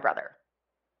fight with my brother.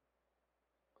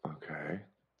 Okay.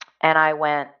 And I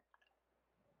went,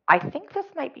 I think this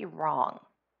might be wrong.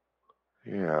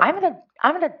 Yeah. I'm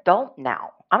an adult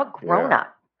now. I'm a grown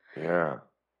up. Yeah.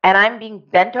 And I'm being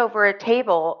bent over a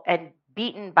table and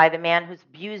beaten by the man who's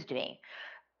abused me.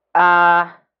 Okay,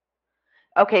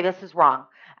 this is wrong.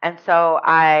 And so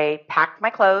I packed my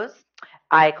clothes.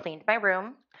 I cleaned my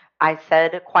room. I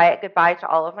said a quiet goodbye to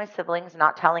all of my siblings,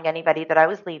 not telling anybody that I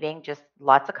was leaving, just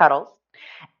lots of cuddles.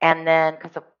 And then,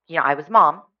 because I was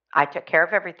mom, I took care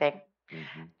of everything.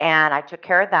 And I took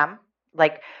care of them.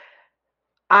 Like,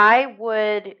 my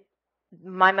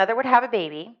mother would have a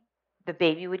baby. The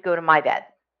baby would go to my bed.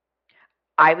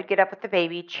 I would get up with the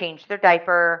baby, change their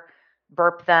diaper,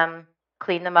 burp them,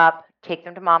 clean them up, take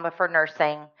them to Mama for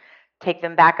nursing, take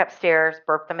them back upstairs,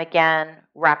 burp them again,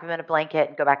 wrap them in a blanket,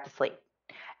 and go back to sleep.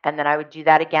 And then I would do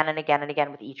that again and again and again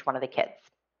with each one of the kids.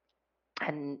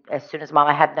 And as soon as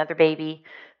Mama had another baby,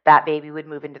 that baby would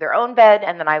move into their own bed,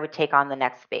 and then I would take on the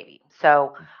next baby.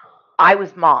 So I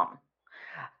was mom.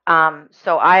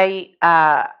 So I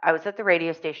was at the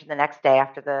radio station the next day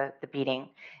after the beating,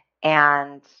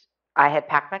 and I had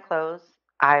packed my clothes.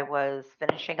 I was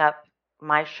finishing up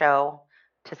my show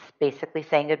to basically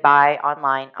saying goodbye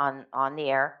online on the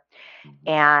air.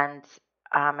 And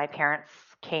my parents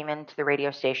came into the radio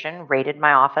station, raided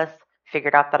my office,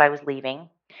 figured out that I was leaving,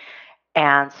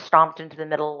 and stomped into the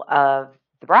middle of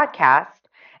the broadcast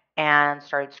and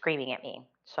started screaming at me.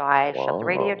 So I shut the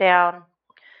radio Wow. down,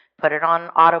 put it on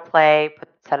autoplay,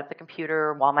 set up the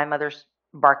computer while my mother's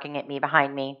barking at me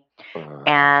behind me. Uh,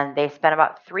 And they spent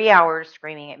about 3 hours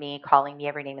screaming at me, calling me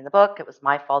every name in the book. It was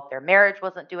my fault their marriage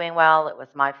wasn't doing well. It was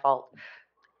my fault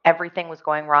everything was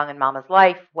going wrong in Mama's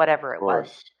life, whatever it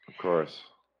was. of course.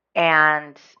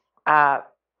 And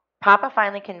Papa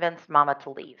finally convinced Mama to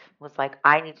leave. Was like,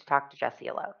 I need to talk to Jesse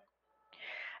alone.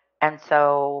 And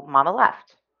so Mama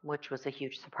left, which was a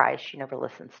huge surprise. She never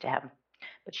listens to him.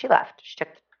 But she left. She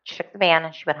took the van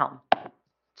and she went home.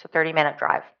 It's a 30-minute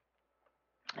drive.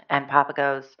 And Papa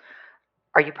goes,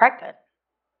 are you pregnant?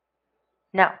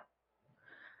 No.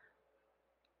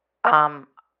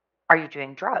 Are you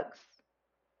doing drugs?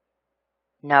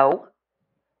 No.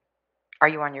 Are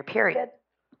you on your period?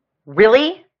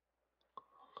 Really?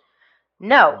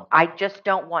 No, I just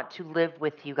don't want to live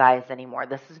with you guys anymore.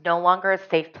 This is no longer a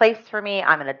safe place for me.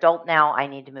 I'm an adult now. I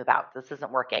need to move out. This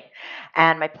isn't working.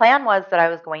 And my plan was that I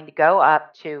was going to go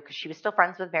up to, because she was still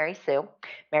friends with Mary Sue.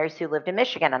 Mary Sue lived in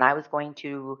Michigan, and I was going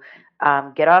to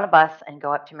get on a bus and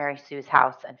go up to Mary Sue's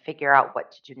house and figure out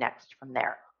what to do next from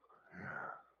there.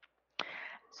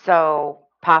 So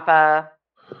Papa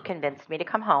convinced me to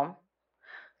come home.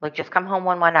 Like, just come home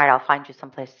one night. I'll find you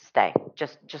someplace to stay.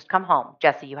 Just come home.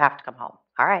 Jesse, you have to come home.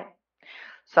 All right.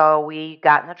 So we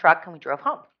got in the truck and we drove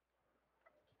home.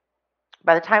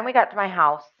 By the time we got to my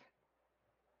house,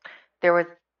 there was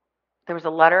a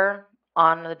letter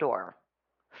on the door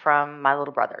from my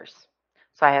little brothers.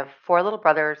 So I have 4 little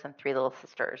brothers and 3 little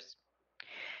sisters.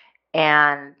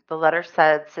 And the letter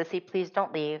said, Sissy, please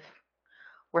don't leave.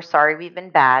 We're sorry we've been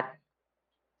bad.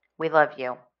 We love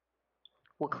you.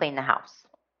 We'll clean the house.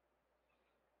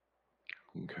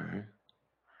 Okay.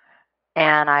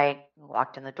 And I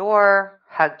walked in the door,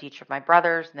 hugged each of my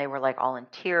brothers, and they were like all in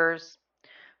tears.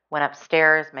 Went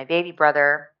upstairs. My baby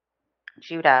brother,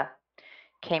 Judah,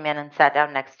 came in and sat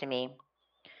down next to me.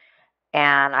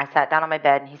 And I sat down on my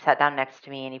bed, and he sat down next to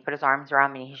me, and he put his arms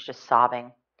around me, and he's just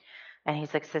sobbing. And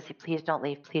he's like, Sissy, please don't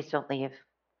leave. Please don't leave.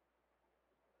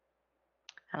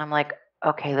 And I'm like,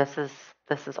 okay, this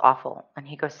is awful. And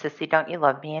he goes, Sissy, don't you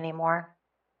love me anymore?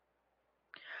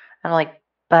 I'm like,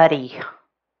 buddy,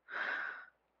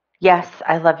 yes,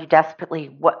 I love you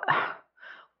desperately.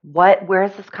 Where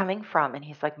is this coming from? And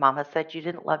he's like, Mama said you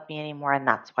didn't love me anymore, and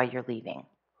that's why you're leaving.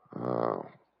 Oh.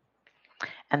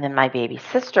 And then my baby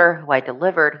sister, who I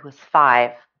delivered, who was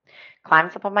 5,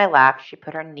 climbs up on my lap. She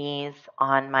put her knees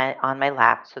on my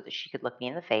lap so that she could look me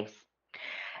in the face,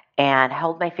 and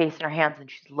held my face in her hands,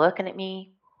 and she's looking at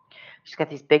me. She's got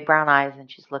these big brown eyes, and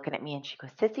she's looking at me, and she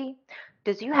goes, Sissy,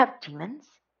 does you have demons?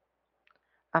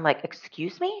 I'm like,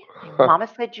 excuse me? Mama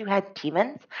said you had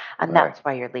demons, and Right. that's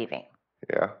why you're leaving.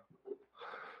 Yeah.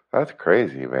 That's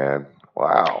crazy, man.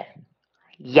 Wow.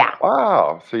 Yeah.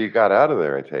 Wow. So you got out of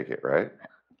there, I take it, right?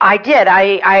 I did.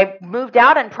 I moved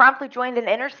out and promptly joined an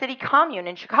inner city commune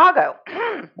in Chicago.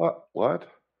 What?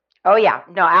 Oh, yeah.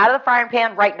 No, out of the frying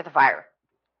pan, right into the fire.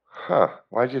 Huh.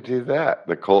 Why'd you do that?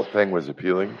 The cult thing was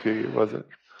appealing to you, was it?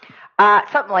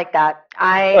 Something like that.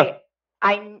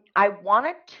 I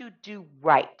wanted to do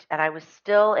right, and I was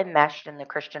still enmeshed in the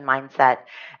Christian mindset,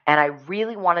 and I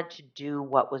really wanted to do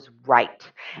what was right.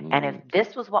 And if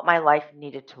this was what my life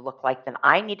needed to look like, then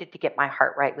I needed to get my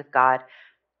heart right with God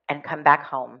and come back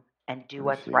home and do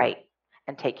what's right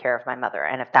and take care of my mother.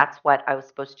 And if that's what I was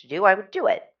supposed to do, I would do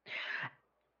it.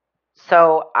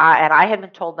 So, and I had been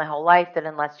told my whole life that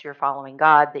unless you're following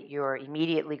God, that you're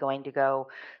immediately going to go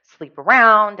sleep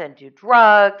around and do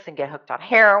drugs and get hooked on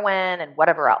heroin and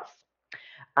whatever else.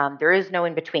 There is no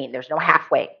in between. There's no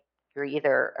halfway. You're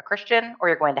either a Christian or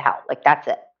you're going to hell. Like, that's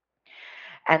it.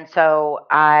 And so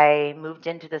I moved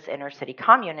into this inner city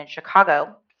commune in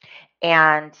Chicago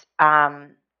and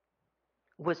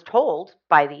was told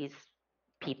by these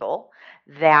people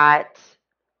that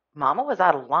Mama was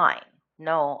out of line.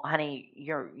 No, honey,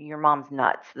 your mom's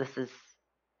nuts. You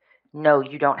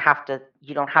don't have to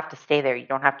stay there. You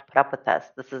don't have to put up with this.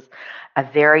 This is a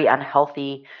very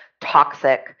unhealthy,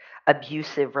 toxic,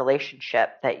 abusive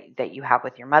relationship that you have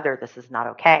with your mother. This is not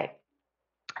okay.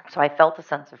 So I felt a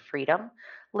sense of freedom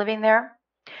living there.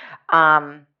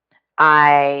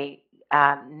 I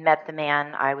met the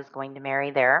man I was going to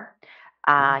marry there.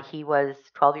 He was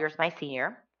 12 years my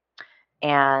senior.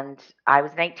 And I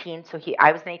was 19,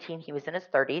 I was 18, he was in his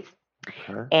 30s,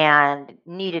 and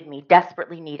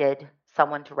desperately needed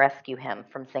someone to rescue him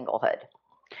from singlehood.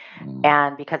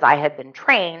 And because I had been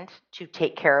trained to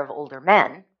take care of older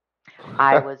men,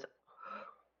 I was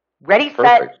ready,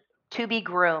 set to be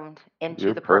groomed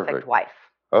into the perfect wife.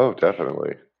 Oh,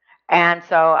 definitely. And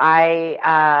so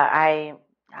I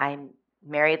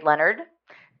married Leonard.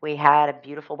 We had a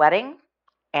beautiful wedding.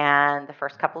 And the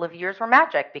first couple of years were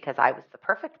magic because I was the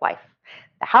perfect wife.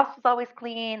 The house was always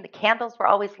clean. The candles were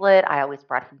always lit. I always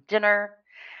brought him dinner.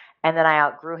 And then I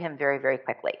outgrew him very, very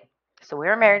quickly. So we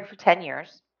were married for 10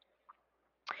 years.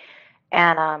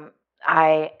 And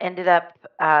I ended up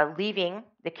leaving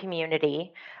the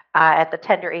community at the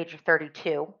tender age of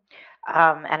 32.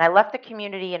 And I left the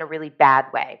community in a really bad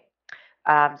way.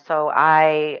 So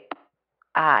I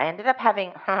ended up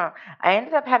having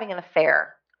an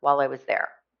affair while I was there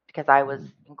because I was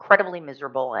incredibly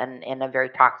miserable and in a very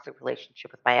toxic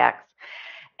relationship with my ex,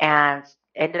 and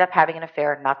ended up having an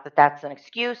affair. Not that that's an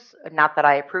excuse, not that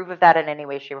I approve of that in any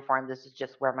way, shape, or form. This is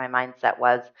just where my mindset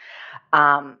was.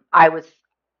 I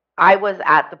was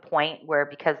at the point where,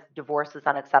 because divorce is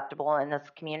unacceptable in this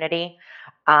community,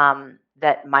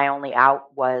 that my only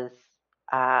out was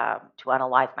to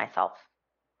unalive myself.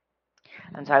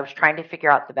 And so I was trying to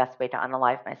figure out the best way to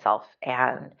unalive myself.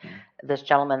 And this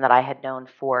gentleman that I had known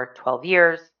for 12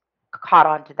 years caught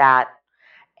on to that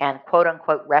and quote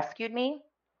unquote rescued me.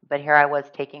 But here I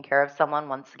was taking care of someone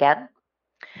once again.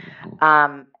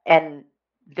 And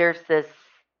there's this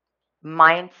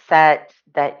mindset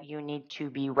that you need to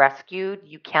be rescued.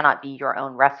 You cannot be your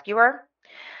own rescuer.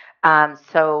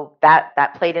 So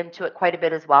that played into it quite a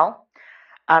bit as well.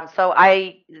 So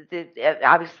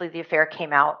obviously the affair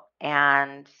came out,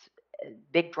 and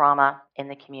big drama in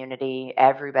the community.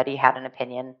 Everybody had an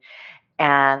opinion.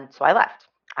 And so I left.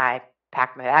 I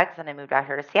packed my bags and I moved out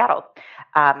here to Seattle.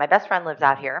 My best friend lives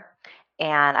out here,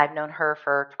 and I've known her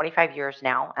for 25 years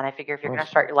now. And I figure if you're going to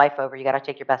start your life over, you got to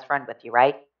take your best friend with you,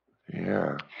 right?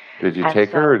 Yeah. Did you take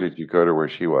her, or did you go to where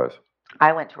she was?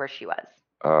 I went to where she was.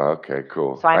 Oh, okay,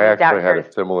 cool. So I actually had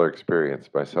a similar experience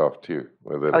myself too,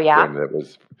 with a friend that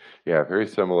was, very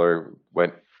similar.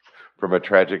 Went from a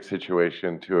tragic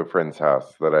situation to a friend's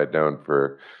house that I'd known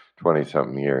for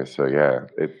 20-something years. So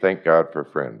thank God for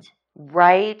friends.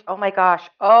 Right? Oh my gosh.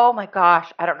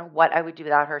 I don't know what I would do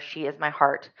without her. She is my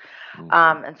heart.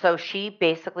 And so she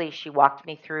walked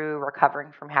me through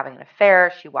recovering from having an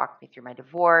affair. She walked me through my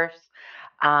divorce.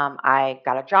 I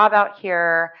got a job out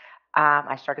here.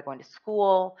 I started going to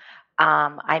school.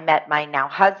 I met my now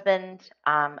husband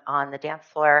on the dance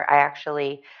floor. I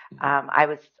actually,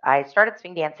 I started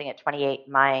swing dancing at 28.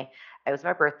 It was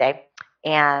my birthday.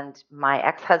 And my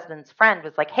ex-husband's friend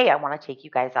was like, hey, I want to take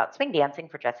you guys out swing dancing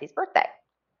for Jesse's birthday.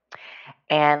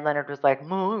 And Leonard was like,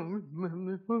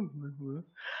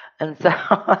 and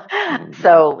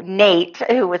so Nate,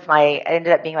 who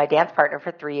ended up being my dance partner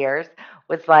for 3 years,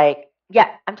 was like, yeah,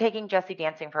 I'm taking Jessie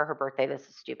dancing for her birthday. This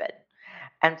is stupid.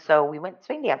 And so we went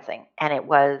swing dancing, and it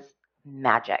was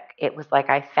magic. It was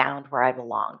like I found where I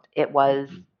belonged. It was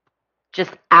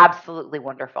just absolutely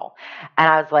wonderful. And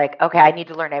I was like, okay, I need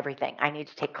to learn everything. I need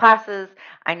to take classes.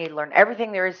 I need to learn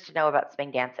everything there is to know about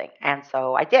swing dancing. And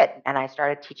so I did. And I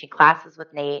started teaching classes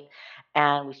with Nate,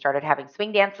 and we started having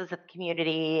swing dances at the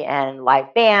community and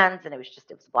live bands. And it was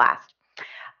a blast.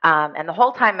 And the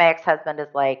whole time my ex-husband is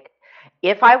like,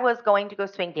 if I was going to go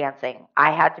swing dancing,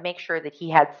 I had to make sure that he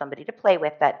had somebody to play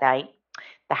with that night.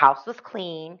 The house was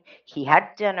clean. He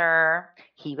had dinner.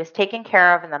 He was taken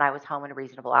care of. And then I was home in a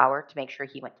reasonable hour to make sure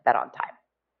he went to bed on time.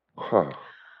 Huh.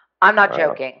 I'm not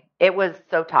joking. It was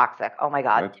so toxic. Oh my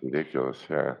God. That's ridiculous.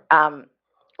 Yeah.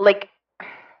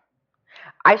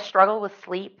 I struggle with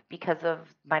sleep because of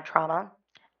my trauma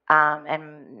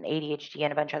and ADHD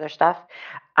and a bunch of other stuff.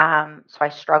 So I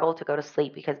struggled to go to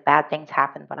sleep because bad things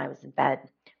happened when I was in bed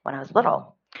when I was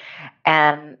little.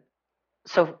 And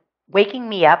so waking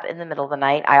me up in the middle of the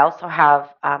night, I also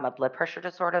have a blood pressure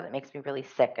disorder that makes me really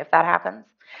sick if that happens.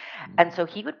 And so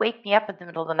he would wake me up in the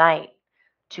middle of the night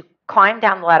to climb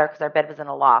down the ladder, because our bed was in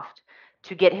a loft,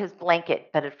 to get his blanket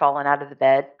that had fallen out of the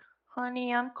bed.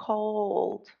 Honey, I'm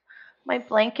cold. My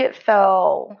blanket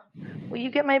fell. Will you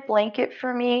get my blanket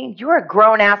for me? You're a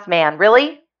grown-ass man,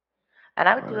 really? And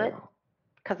I would do it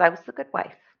because I was the good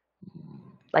wife,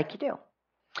 like you do.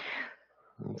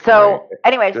 Okay. So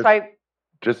anyway,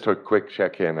 just a quick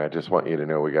check-in. I just want you to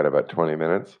know we got about 20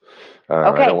 minutes.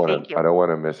 Okay, thank you. I don't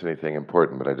want to miss anything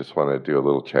important, but I just want to do a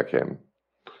little check-in.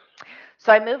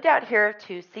 So I moved out here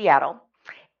to Seattle,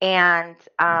 and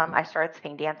I started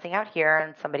swing dancing out here,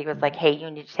 and somebody was like, hey, you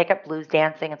need to take up blues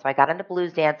dancing. And so I got into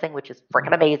blues dancing, which is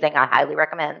freaking amazing. I highly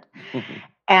recommend.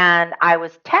 And I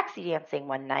was taxi dancing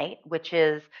one night, which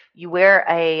is you wear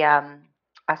a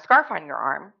scarf on your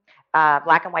arm,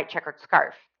 black and white checkered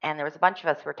scarf. And there was a bunch of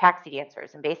us who were taxi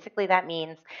dancers. And basically that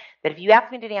means that if you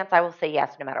ask me to dance, I will say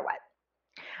yes no matter what.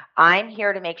 I'm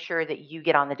here to make sure that you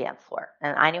get on the dance floor.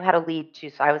 And I knew how to lead too.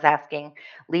 So I was asking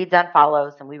leads on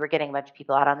follows, and we were getting a bunch of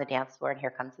people out on the dance floor. And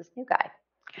here comes this new guy.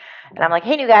 And I'm like,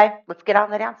 hey, new guy, let's get on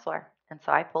the dance floor. And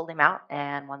so I pulled him out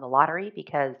and won the lottery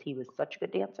because he was such a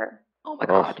good dancer. Oh my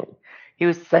God. Awesome. He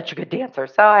was such a good dancer.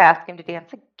 So I asked him to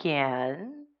dance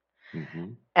again. Mm-hmm.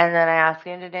 And then I asked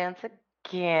him to dance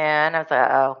again. I was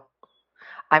like, oh,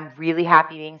 I'm really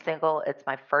happy being single. It's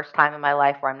my first time in my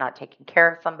life where I'm not taking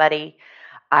care of somebody.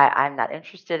 I'm not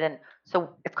interested in.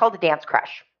 So it's called a dance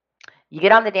crush. You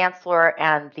get on the dance floor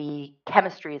and the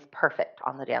chemistry is perfect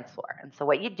on the dance floor. And so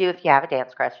what you do if you have a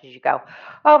dance crush is you go,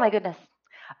 oh my goodness.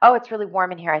 Oh, it's really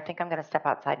warm in here. I think I'm going to step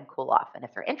outside and cool off. And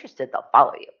if they're interested, they'll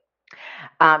follow you.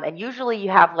 And usually you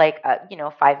have like a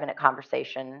 5-minute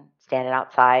conversation standing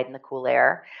outside in the cool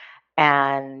air,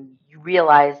 and you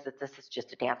realize that this is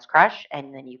just a dance crush,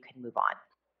 and then you can move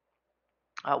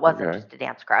on. It wasn't just a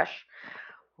dance crush.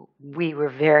 We were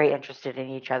very interested in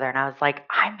each other, and I was like,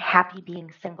 I'm happy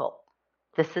being single.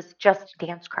 This is just a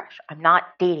dance crush. I'm not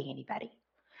dating anybody.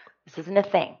 This isn't a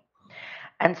thing.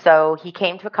 And so he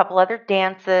came to a couple other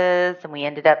dances, and we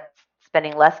ended up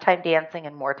spending less time dancing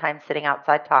and more time sitting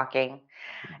outside talking.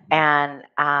 And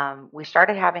we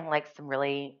started having like some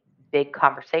really big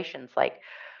conversations, like,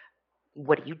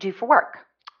 what do you do for work?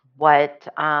 What's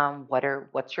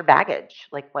your baggage?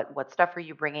 Like, what stuff are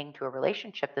you bringing to a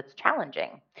relationship that's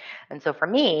challenging? And so for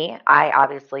me, I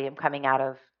obviously am coming out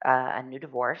of a new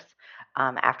divorce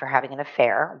after having an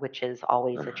affair, which is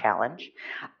always a challenge.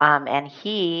 And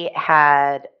he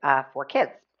had 4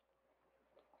 kids,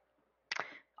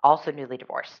 also newly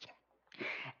divorced.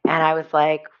 And I was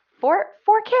like, four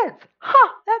kids?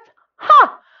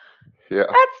 Yeah.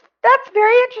 That's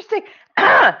very interesting.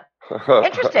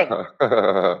 Interesting.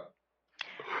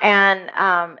 And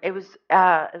it was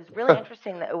really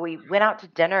interesting that we went out to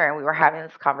dinner and we were having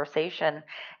this conversation,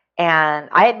 and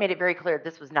I had made it very clear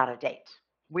this was not a date.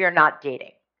 We are not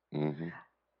dating. Mm-hmm.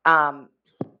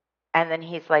 And then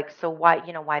he's like, so why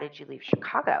did you leave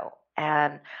Chicago?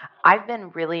 And I've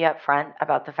been really upfront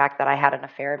about the fact that I had an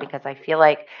affair because I feel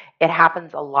like it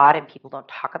happens a lot and people don't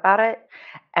talk about it.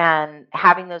 And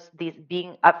having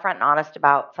being upfront and honest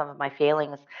about some of my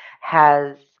failings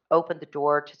has opened the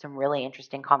door to some really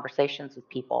interesting conversations with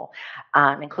people,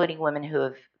 including women who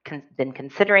have been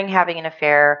considering having an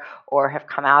affair or have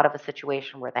come out of a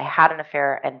situation where they had an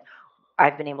affair, and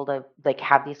I've been able to like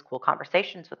have these cool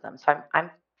conversations with them. So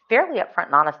I'm fairly upfront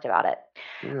and honest about it.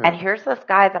 Yeah. And here's this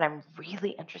guy that I'm really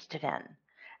interested in,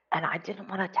 and I didn't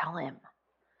want to tell him.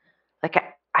 Like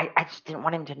I just didn't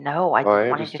want him to know. I didn't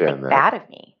want him to think bad of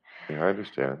me. Yeah, I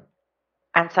understand.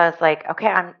 And so I was like,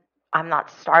 okay, I'm not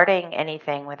starting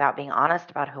anything without being honest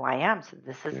about who I am. So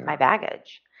this is my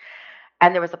baggage.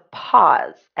 And there was a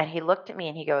pause, and he looked at me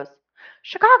and he goes,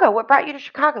 Chicago, what brought you to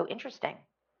Chicago? Interesting.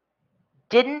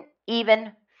 Didn't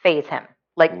even faze him.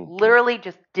 Like literally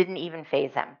just didn't even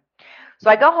faze him. So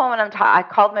I go home and I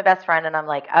called my best friend and I'm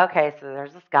like, okay, so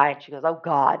there's this guy, and she goes, oh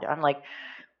God. I'm like,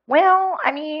 well,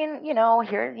 I mean,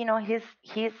 here,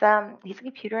 he's a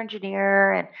computer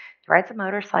engineer and he rides a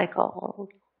motorcycle,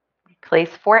 he plays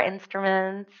 4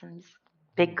 instruments and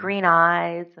big green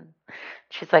eyes. And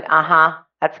she's like,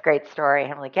 that's a great story.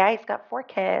 And I'm like, yeah, he's got 4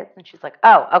 kids. And she's like,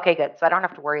 oh, okay, good. So I don't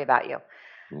have to worry about you.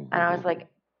 And I was like,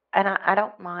 and I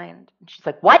don't mind. And she's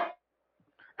like, what?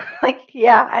 Like,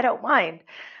 yeah, I don't mind.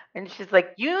 And she's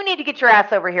like, you need to get your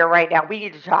ass over here right now. We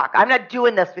need to talk. I'm not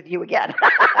doing this with you again.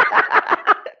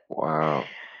 Wow.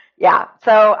 Yeah.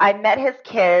 So I met his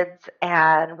kids,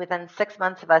 and within 6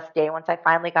 months of us dating, once I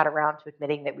finally got around to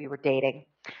admitting that we were dating,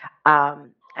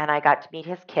 and I got to meet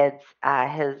his kids,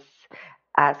 his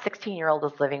 16-year-old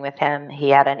was living with him. He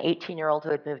had an 18-year-old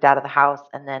who had moved out of the house,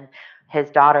 and then his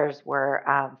daughters were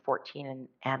 14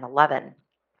 and 11.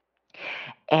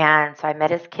 And so I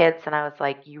met his kids, and I was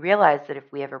like, you realize that if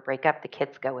we ever break up, the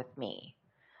kids go with me.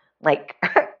 Like,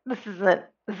 this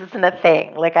isn't a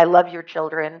thing. Like, I love your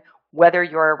children, whether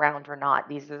you're around or not.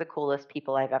 These are the coolest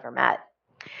people I've ever met.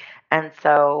 And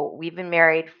so we've been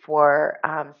married for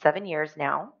 7 years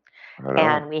now,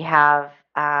 and we have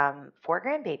 4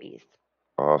 grandbabies.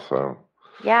 Awesome.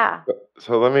 Yeah.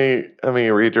 So let me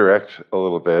redirect a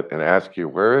little bit and ask you,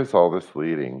 where is all this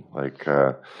leading? Like,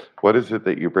 what is it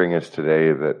that you bring us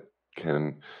today that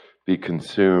can be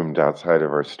consumed outside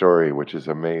of our story, which is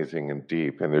amazing and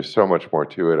deep? And there's so much more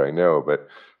to it, I know, but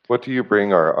what do you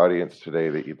bring our audience today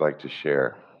that you'd like to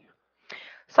share?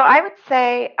 So I would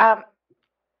say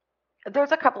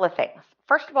there's a couple of things.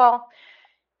 First of all,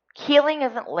 healing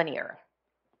isn't linear.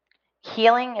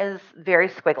 Healing is very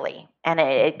squiggly, and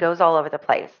it goes all over the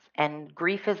place. And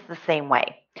grief is the same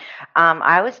way.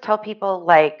 I always tell people,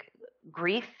 like,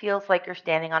 grief feels like you're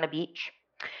standing on a beach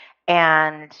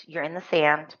and you're in the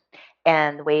sand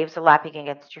and the waves are lapping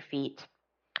against your feet.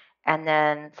 And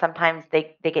then sometimes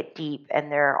they get deep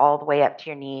and they're all the way up to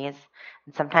your knees.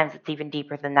 And sometimes it's even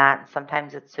deeper than that. And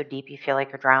sometimes it's so deep you feel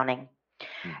like you're drowning.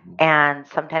 Mm-hmm. And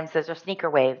sometimes there's a sneaker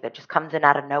wave that just comes in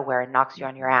out of nowhere and knocks you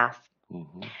on your ass.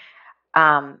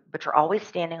 Mm-hmm. But you're always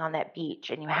standing on that beach,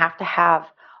 and you have to have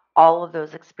all of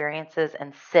those experiences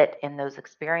and sit in those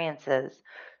experiences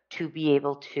to be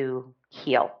able to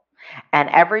heal. And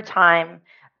every time,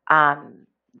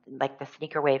 like the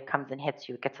sneaker wave comes and hits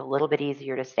you, it gets a little bit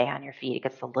easier to stay on your feet. It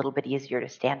gets a little bit easier to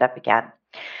stand up again.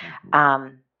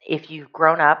 If you've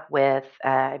grown up with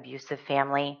an abusive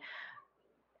family,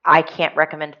 I can't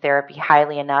recommend therapy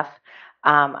highly enough.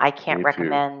 I can't Me too.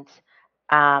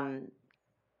 recommend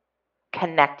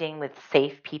connecting with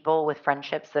safe people, with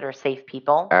friendships that are safe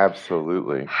people,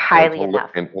 Absolutely. highly enough.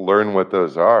 And to learn what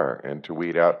those are and to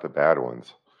weed out the bad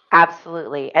ones.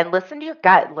 Absolutely. And listen to your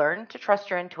gut. Learn to trust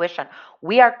your intuition.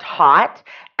 We are taught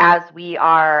as we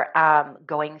are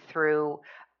going through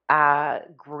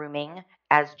grooming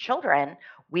as children,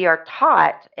 we are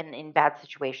taught in bad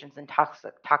situations and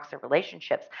toxic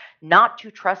relationships not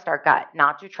to trust our gut,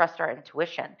 not to trust our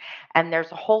intuition. And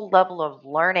there's a whole level of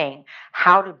learning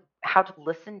how to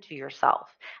listen to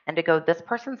yourself and to go, this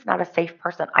person's not a safe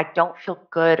person. I don't feel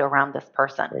good around this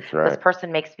person. That's right. This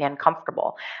person makes me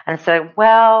uncomfortable. And so,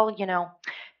 well,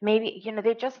 maybe,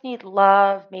 they just need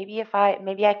love. Maybe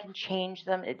I can change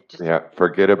them. It just,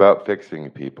 forget about fixing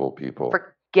people.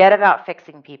 forget about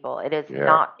fixing people. It is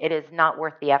Yeah. not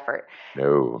worth the effort.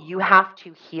 No. You have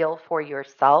to heal for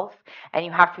yourself, and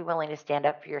you have to be willing to stand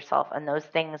up for yourself. And those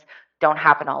things don't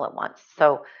happen all at once.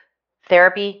 So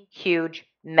therapy, huge.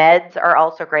 Meds are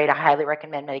also great. I highly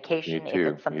recommend medication if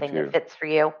it's something that fits for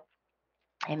you.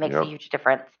 It makes a huge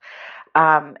difference.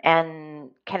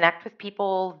 And connect with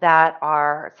people that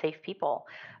are safe people.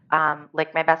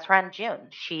 Like my best friend, June.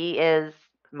 She is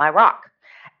my rock.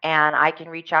 And I can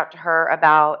reach out to her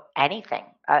about anything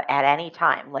at any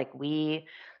time. Like, we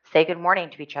say good morning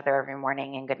to each other every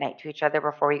morning and good night to each other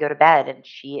before we go to bed. And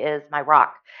she is my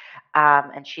rock.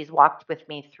 And she's walked with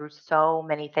me through so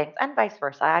many things, and vice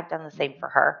versa. I've done the same for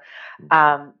her.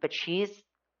 But she's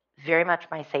very much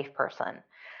my safe person.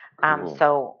 Cool.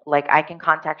 So like I can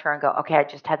contact her and go, okay, I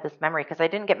just had this memory, because I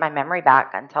didn't get my memory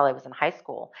back until I was in high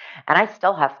school, and I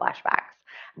still have flashbacks.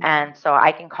 And so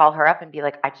I can call her up and be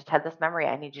like, I just had this memory.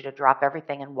 I need you to drop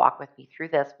everything and walk with me through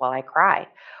this while I cry,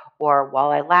 or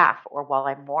while I laugh, or while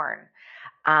I mourn.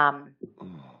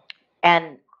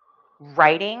 And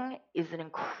writing is an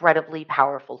incredibly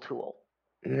powerful tool.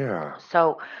 Yeah.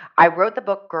 So I wrote the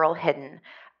book Girl Hidden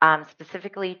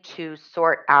specifically to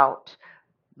sort out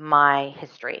my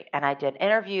history, and I did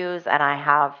interviews, and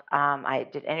I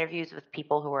did interviews with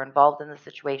people who were involved in the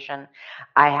situation.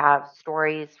 I have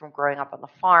stories from growing up on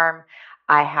the farm.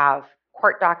 I have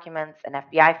court documents and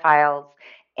FBI files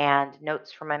and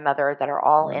notes from my mother that are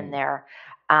all in there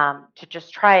to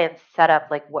just try and set up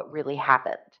like what really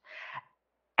happened.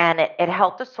 And it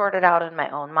helped to sort it out in my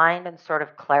own mind and sort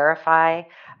of clarify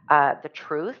the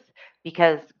truth,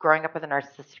 because growing up with a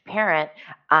narcissistic parent,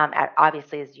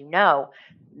 obviously, as you know,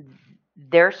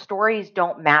 their stories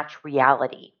don't match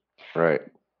reality. Right.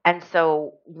 And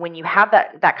so when you have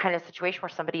that kind of situation where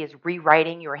somebody is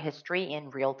rewriting your history in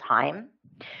real time,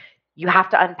 you have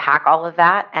to unpack all of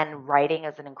that, and writing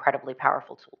is an incredibly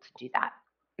powerful tool to do that.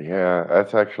 Yeah,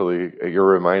 that's actually, you're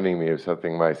reminding me of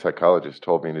something my psychologist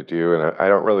told me to do, and I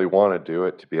don't really want to do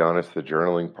it, to be honest, the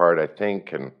journaling part, I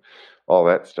think, and all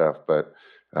that stuff, but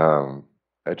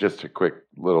just a quick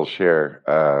little share.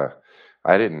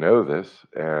 I didn't know this,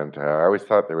 and I always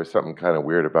thought there was something kind of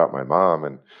weird about my mom,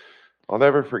 and I'll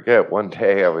never forget, one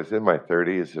day I was in my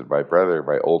 30s, and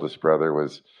my oldest brother,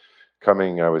 was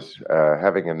coming. I was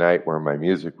having a night where my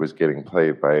music was getting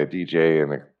played by a DJ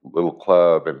in a little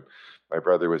club, and my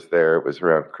brother was there. It was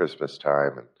around Christmas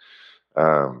time,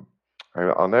 and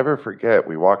I'll never forget.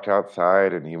 We walked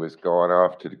outside, and he was going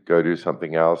off to go do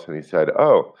something else, and he said,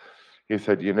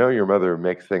 your mother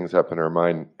makes things up in her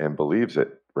mind and believes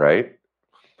it, right?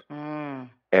 And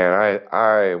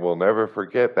I will never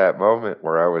forget that moment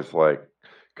where I was like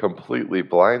completely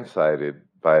blindsided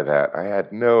by that. I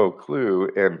had no clue.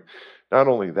 And not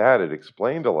only that, it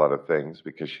explained a lot of things,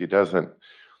 because she doesn't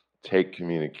take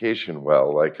communication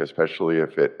well, like especially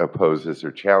if it opposes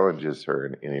or challenges her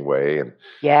in any way. And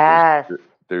yes,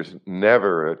 there's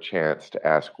never a chance to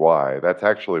ask why. That's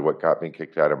actually what got me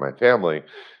kicked out of my family,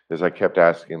 is I kept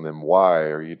asking them, why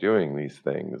are you doing these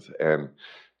things? And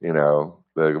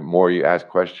the more you ask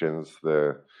questions,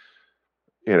 the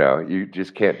You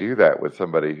just can't do that with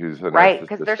somebody who's a Right,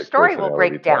 because their narcissistic story will personality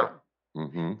break down. type.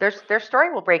 Hmm. Their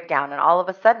story will break down, and all of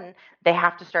a sudden they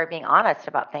have to start being honest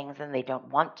about things, and they don't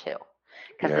want to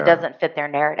because it Yeah, doesn't fit their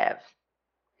narrative.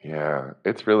 yeah.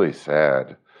 It's really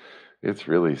sad. It's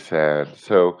really sad.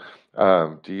 So,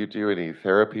 do you do any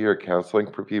therapy or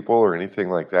counseling for people or anything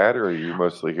like that, or are you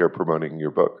mostly here promoting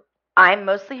your book? I'm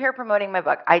mostly here promoting my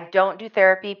book. I don't do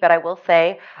therapy, but I will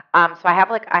say, so I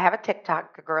have a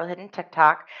TikTok, a Girl Hidden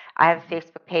TikTok. I have a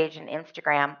Facebook page and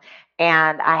Instagram,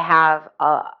 and I have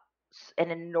an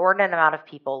inordinate amount of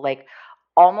people. Like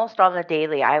almost on the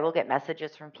daily, I will get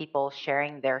messages from people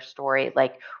sharing their story.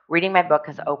 Like reading my book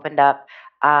has opened up.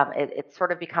 It's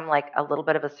sort of become like a little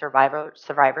bit of a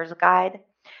survivor's guide.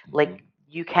 Hmm. Like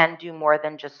you can do more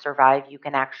than just survive. You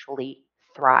can actually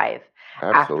thrive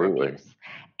after Absolutely. abuse.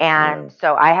 Yeah, And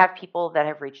so I have people that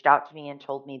have reached out to me and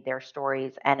told me their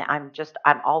stories, and I'm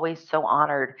always so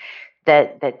honored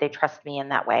that they trust me in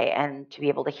that way, and to be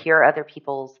able to hear other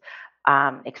people's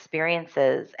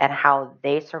experiences and how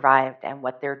they survived and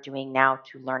what they're doing now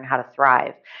to learn how to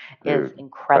thrive is dude, that's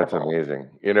incredible. amazing.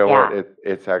 You know what? Yeah,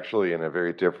 It's actually in a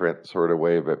very different sort of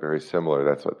way, but very similar.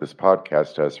 That's what this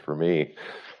podcast does for me.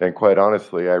 And quite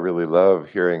honestly, I really love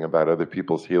hearing about other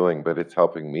people's healing, but it's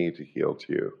helping me to heal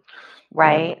too. And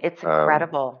right. It's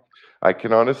incredible. I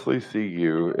can honestly see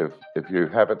you, if you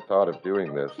haven't thought of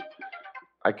doing this,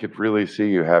 I could really see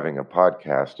you having a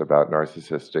podcast about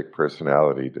narcissistic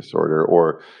personality disorder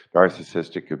or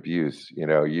narcissistic abuse.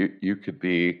 You could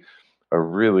be a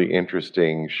really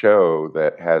interesting show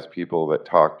that has people that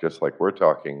talk just like we're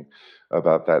talking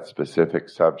about that specific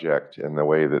subject and the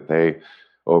way that they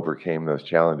overcame those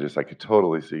challenges. I could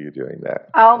totally see you doing that.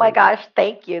 Oh my gosh,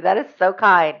 thank you. That is so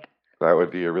kind. That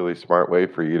would be a really smart way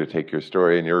for you to take your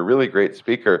story. And you're a really great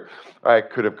speaker. I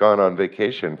could have gone on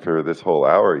vacation for this whole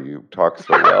hour. You talk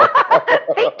so well.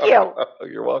 Thank you.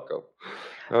 You're welcome.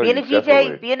 Oh, you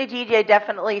Being a DJ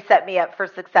definitely set me up for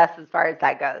success as far as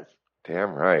that goes.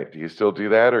 damn right. Do you still do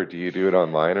that, or do you do it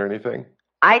online or anything?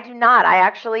 I do not. I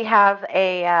actually have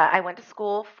I went to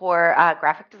school for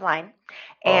graphic design,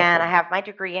 and I Awesome. have my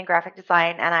degree in graphic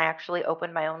design, and I actually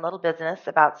opened my own little business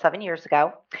about 7 years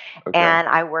ago. Okay. And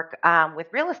I work with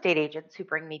real estate agents who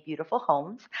bring me beautiful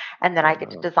homes, and then I get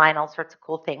to Oh, design all sorts of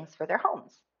cool things for their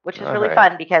homes, which is really nice.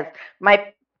 fun because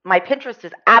my Pinterest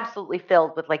is absolutely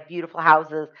filled with like beautiful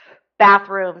houses,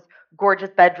 bathrooms,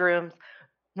 gorgeous bedrooms,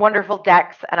 wonderful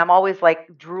decks, and I'm always like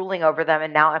drooling over them,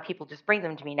 and now people just bring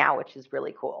them to me now, which is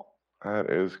really cool. That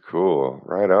is cool.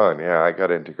 Right on. Yeah, I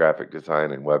got into graphic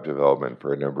design and web development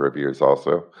for a number of years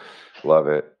also. Love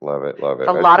it, love it, love It's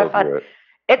it. a I lot still of fun. do it.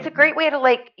 It's a Mhm, great way to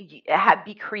like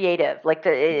be creative. Like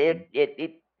mhm.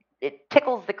 it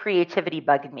tickles the creativity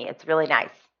bug in me. It's really nice.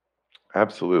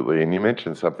 Absolutely. And you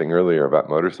mentioned something earlier about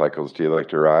motorcycles. Do you like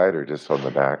to ride or just on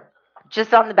the back?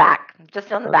 Just on the back.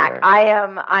 Just on the back. Okay.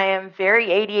 I am very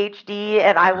ADHD,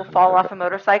 and I will fall off a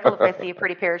motorcycle if I see a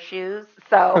pretty pair of shoes.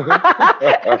 So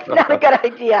it's not a good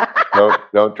idea.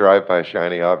 Don't drive by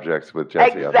shiny objects with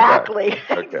Jesse on the back. Exactly,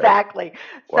 Okay. exactly.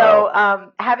 Wow.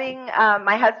 So, having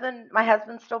my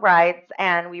husband still rides,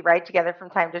 and we ride together from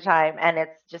time to time, and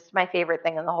it's just my favorite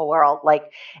thing in the whole world.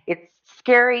 Like, it's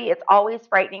scary. It's always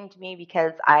frightening to me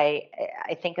because I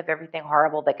think of everything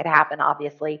horrible that could happen.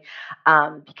 Obviously,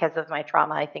 because of my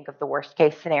trauma, I think of the worst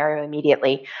case scenario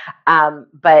immediately.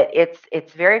 But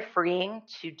it's very freeing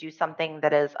to do something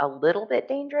that is a little bit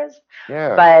dangerous,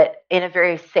 Yeah. but in a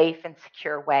very safe and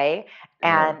secure way.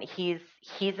 Yeah. And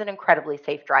he's an incredibly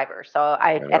safe driver. So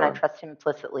Right I on. trust him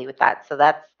implicitly with that. So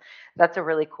that's a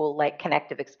really cool like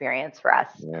connective experience for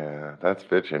us. Yeah, that's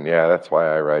bitchin'. Yeah, that's why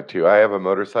I ride too. I have a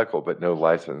motorcycle, but no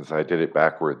license. I did it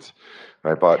backwards.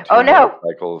 I bought Oh two no.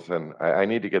 motorcycles, and I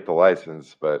need to get the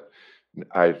license, but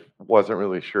I wasn't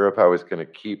really sure if I was going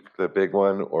to keep the big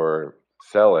one or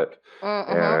sell it. And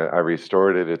Mm-hmm. I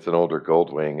restored it. It's an older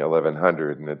Goldwing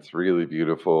 1100, and it's really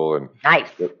beautiful. And Nice.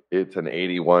 it's an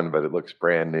 81, but it looks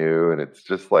brand new. And it's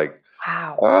just like,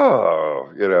 Wow.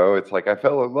 oh, it's like I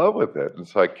fell in love with it. And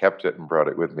so I kept it and brought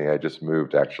it with me. I just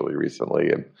moved actually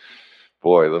recently. And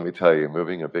boy, let me tell you,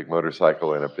 moving a big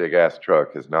motorcycle in a big ass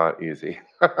truck is not easy.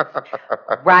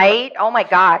 Right? Oh my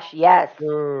gosh, yes.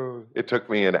 It took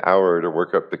me an hour to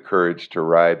work up the courage to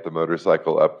ride the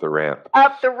motorcycle up the ramp.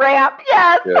 Up the ramp,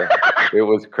 yes. Yeah, it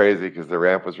was crazy because the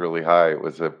ramp was really high. It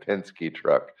was a Penske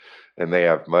truck, and they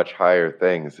have much higher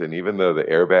things. And even though the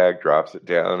airbag drops it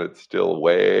down, it's still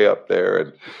way up there.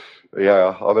 And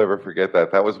Yeah, I'll never forget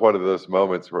that. That was one of those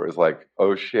moments where it was like,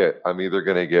 oh shit, I'm either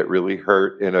going to get really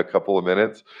hurt in a couple of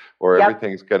minutes or Yep,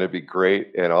 everything's going to be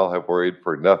great and I'll have worried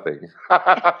for nothing.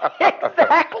 And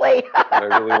exactly. I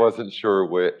really wasn't sure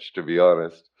which, to be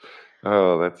honest.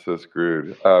 Oh, that's so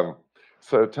screwed.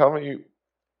 So tell me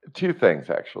two things,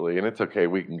 actually, and it's okay.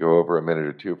 We can go over a minute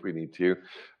or two if we need to.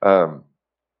 Um,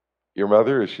 your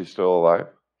mother, is she still alive?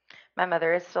 My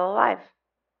mother is still alive.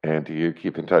 And do you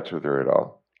keep in touch with her at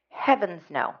all? Heavens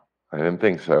no. I didn't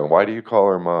think so. Why do you call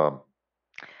her mom?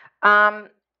 Um,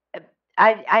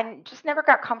 I just never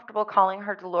got comfortable calling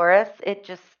her Dolores. It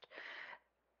just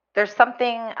there's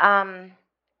something. I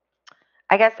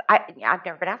guess I've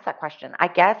never been asked that question. I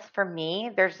guess for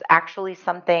me, there's actually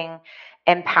something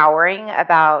empowering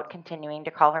about continuing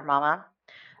to call her mama.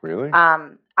 Really?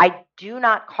 I do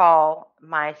not call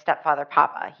my stepfather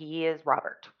Papa. He is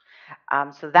Robert.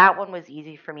 So that one was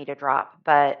easy for me to drop.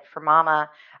 But for Mama,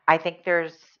 I think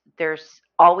there's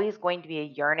always going to be a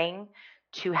yearning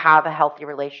to have a healthy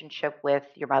relationship with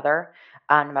your mother.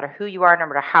 No matter who you are, no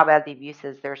matter how bad the abuse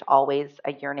is, there's always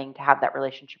a yearning to have that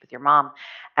relationship with your mom.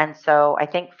 And so I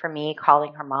think for me,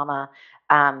 calling her Mama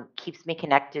keeps me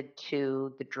connected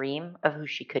to the dream of who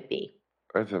she could be.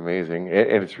 That's amazing.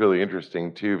 And it's really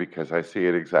interesting too, because I see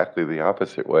it exactly the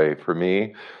opposite way. For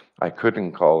me, I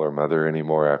couldn't call her mother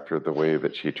anymore after the way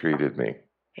that she treated me,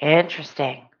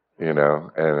 Interesting. and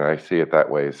I see it that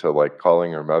way. So, like,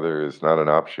 calling her mother is not an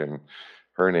option.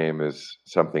 Her name is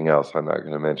something else I'm not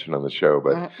going to mention on the show,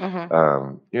 but,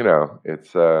 Mm-hmm.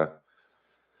 it's, I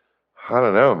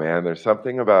don't know, man. There's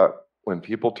something about when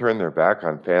people turn their back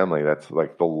on family, that's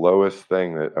like the lowest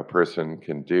thing that a person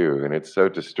can do. And it's so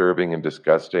disturbing and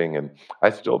disgusting. And I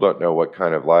still don't know what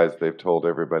kind of lies they've told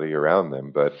everybody around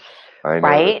them, but I know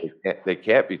that Right? they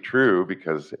can't be true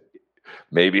because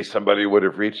maybe somebody would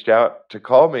have reached out to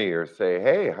call me or say,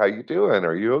 "Hey, how you doing?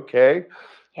 Are you okay?"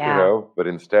 Yeah. But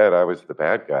instead I was the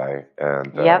bad guy.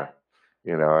 And, Yep.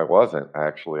 I wasn't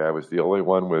actually. I was the only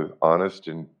one with honest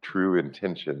and true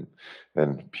intention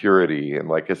and purity and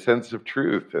like a sense of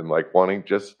truth and like wanting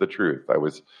just the truth. I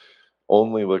was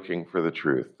only looking for the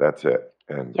truth. That's it.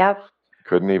 And Yep.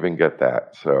 couldn't even get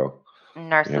that. So, you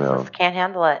know, Narcissists can't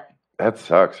handle it. that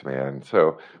sucks, man.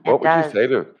 So, what It would you does. say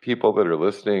to people that are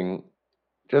listening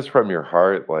just from your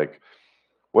heart? Like,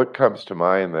 what comes to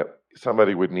mind that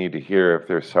somebody would need to hear if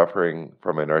they're suffering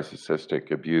from a narcissistic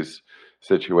abuse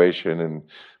situation and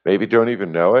maybe don't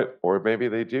even know it, or maybe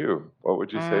they do? What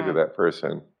would you say to Mm, that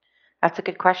person? that's a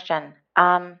good question.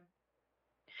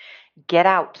 Get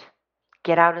out.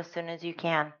 Get out as soon as you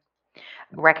can.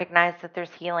 Recognize that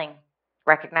there's healing.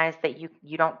 Recognize that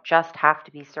you don't just have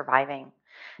to be surviving,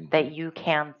 Hmm. that you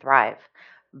can thrive.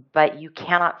 But you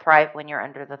cannot thrive when you're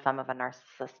under the thumb of a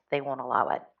narcissist. They won't allow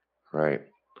it. Right.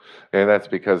 And that's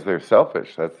because they're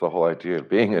selfish. That's the whole idea of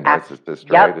being a narcissist,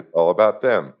 right? Yep. It's all about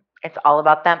them. It's all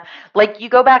about them. Like you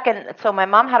go back and so my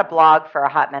mom had a blog for a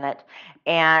hot minute,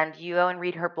 and you go and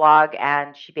read her blog,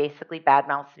 and she basically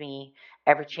badmouths me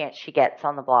every chance she gets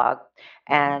on the blog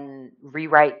Hmm. and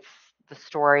rewrites the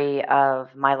story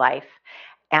of my life,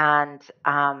 and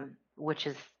which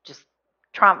is just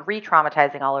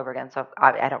re-traumatizing all over again. So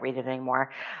I don't read it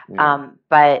anymore. Yeah.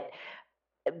 But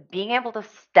being able to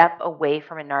step away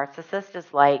from a narcissist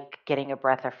is like getting a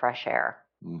breath of fresh air.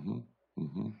 Hmm.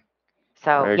 Hmm. I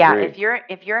So yeah, agree.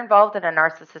 if you're involved in a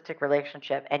narcissistic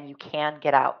relationship and you can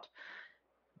get out,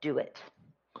 do it.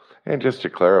 And just to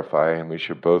clarify, and we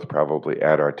should both probably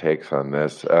add our takes on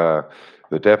this,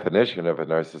 the definition of a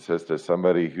narcissist is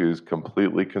somebody who's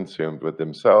completely consumed with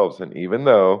themselves. And even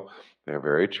though they're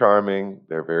very charming,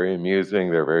 they're very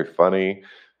amusing, they're very funny,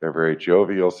 they're very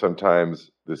jovial, sometimes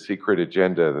the secret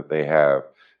agenda that they have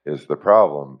is the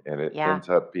problem, and it Yeah. ends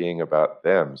up being about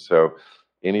them. So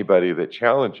anybody that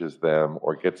challenges them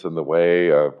or gets in the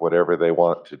way of whatever they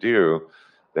want to do,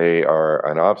 they are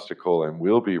an obstacle and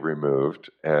will be removed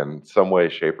in some way,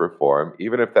 shape, or form,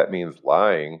 even if that means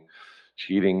lying,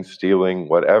 cheating, stealing,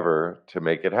 whatever, to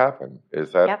make it happen.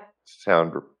 Is that Yep.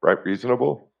 sound right,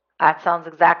 reasonable? That sounds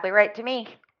exactly right to me.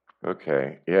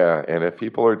 Okay, yeah. And if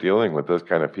people are dealing with those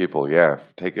kind of people, yeah,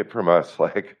 take it from us.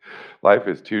 Like, life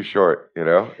is too short, and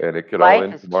it could all Life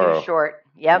end is too tomorrow. short.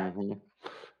 Yep. Hmm.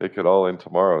 It could all end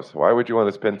tomorrow. So why would you want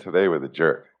to spend today with a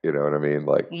jerk? You know what I mean?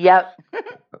 Like, Yep.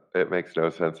 it makes no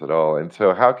sense at all. And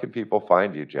so, how can people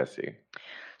find you, Jesse?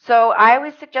 So I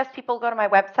always suggest people go to my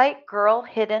website,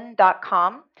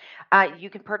 girlhidden.com. You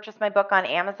can purchase my book on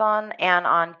Amazon and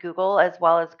on Google as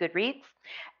well as Goodreads.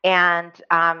 And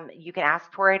you can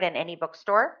ask for it in any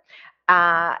bookstore.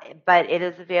 But it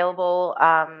is available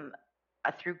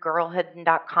through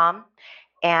girlhidden.com.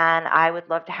 And I would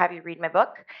love to have you read my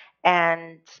book.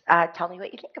 and tell me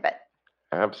what you think of it.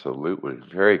 Absolutely.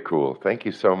 Very cool. Thank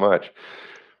you so much.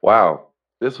 Wow.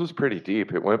 This was pretty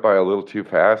deep. It went by a little too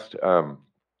fast.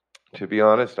 To be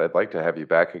honest, I'd like to have you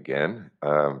back again,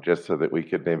 just so that we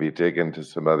could maybe dig into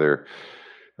some other.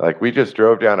 Like, we just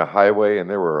drove down a highway and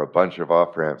there were a bunch of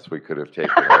off ramps we could have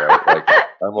taken, right? Like,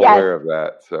 I'm Yes. aware of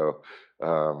that. So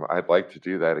I'd like to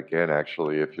do that again,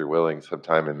 actually, if you're willing,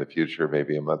 sometime in the future,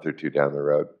 maybe a month or two down the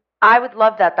road. I would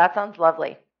love that. That sounds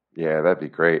lovely. Yeah, that'd be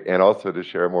great. And also to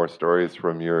share more stories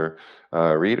from your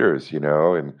readers,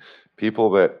 and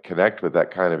people that connect with that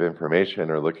kind of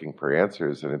information are looking for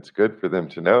answers. And it's good for them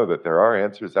to know that there are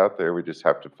answers out there. We just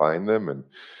have to find them. And,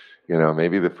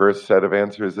 maybe the first set of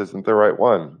answers isn't the right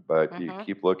one, but you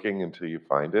keep looking until you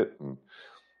find it. And,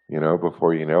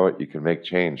 before you know it, you can make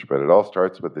change. But it all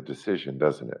starts with a decision,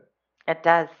 doesn't it? It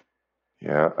does.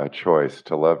 Yeah, a choice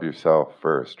to love yourself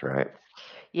first, right?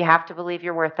 You have to believe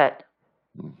you're worth it.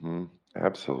 Mm-hmm.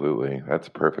 Absolutely. That's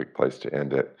a perfect place to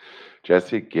end it.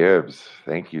 Jesse Gibbs,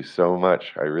 thank you so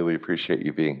much. I really appreciate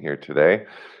you being here today.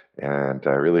 And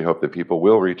I really hope that people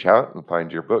will reach out and find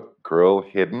your book, Girl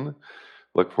Hidden.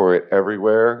 Look for it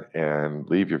everywhere and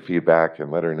leave your feedback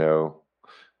and let her know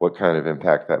what kind of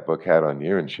impact that book had on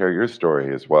you and share your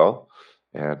story as well.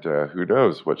 And who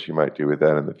knows what she might do with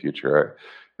that in the future. I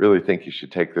really think you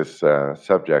should take this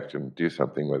subject and do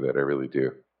something with it. I really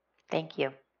do. Thank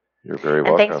you. You're very And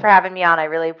welcome. thanks for having me on. I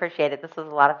really appreciate it. This was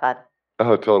a lot of fun.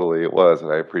 Oh, totally. It was,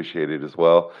 and I appreciate it as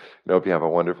well. I hope you have a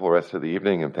wonderful rest of the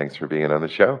evening, and thanks for being on the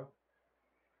show.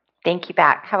 Thank you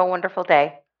back. Have a wonderful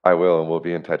day. I will, and we'll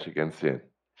be in touch again soon.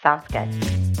 Sounds good.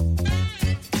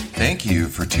 Thank you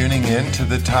for tuning in to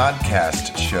the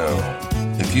Toddcast Show.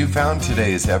 If you found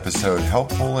today's episode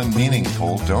helpful and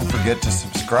meaningful, don't forget to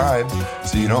subscribe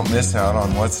so you don't miss out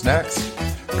on what's next.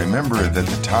 Remember that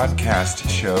the Toddcast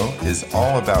Show is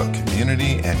all about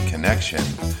community and connection,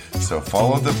 so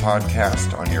follow the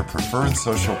podcast on your preferred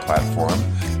social platform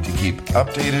to keep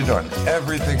updated on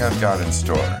everything I've got in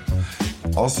store.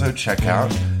 Also check out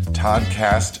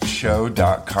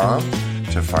toddcastshow.com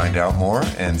to find out more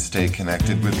and stay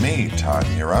connected with me, Todd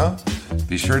Mura.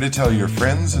 Be sure to tell your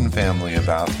friends and family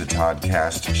about the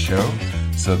Toddcast Show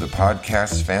so the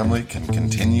podcast family can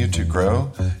continue to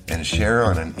grow and share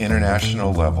on an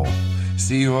international level.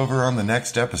 See you over on the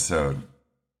next episode.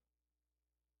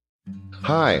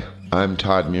 Hi, I'm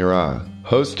Todd Mura,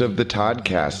 host of the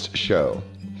Toddcast Show,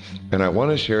 and I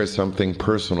want to share something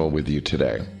personal with you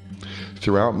today.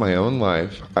 Throughout my own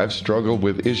life, I've struggled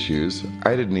with issues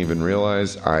I didn't even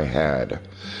realize I had.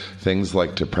 Things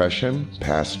like depression,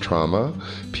 past trauma,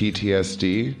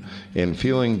 PTSD, and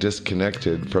feeling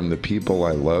disconnected from the people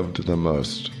I loved the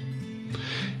most.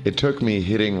 It took me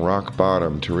hitting rock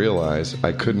bottom to realize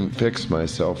I couldn't fix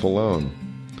myself alone.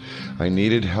 I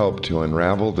needed help to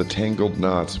unravel the tangled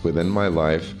knots within my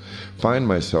life, find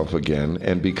myself again,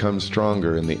 and become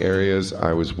stronger in the areas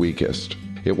I was weakest.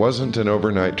 It wasn't an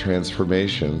overnight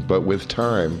transformation, but with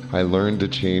time, I learned to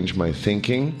change my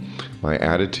thinking, my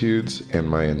attitudes, and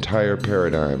my entire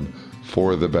paradigm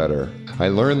for the better. I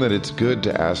learned that it's good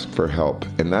to ask for help,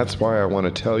 and that's why I want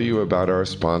to tell you about our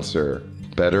sponsor,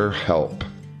 BetterHelp.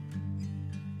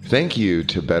 Thank you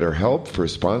to BetterHelp for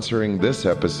sponsoring this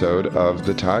episode of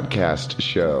the Toddcast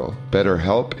Show.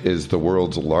 BetterHelp is the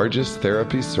world's largest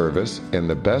therapy service, and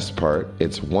the best part,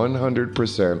 it's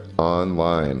 100%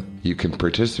 online. You can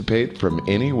participate from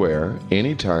anywhere,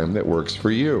 anytime that works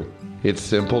for you. It's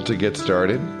simple to get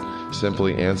started.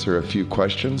 Simply answer a few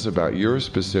questions about your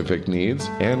specific needs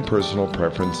and personal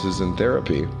preferences in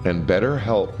therapy, and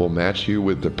BetterHelp will match you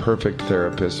with the perfect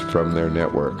therapist from their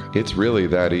network. It's really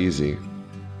that easy.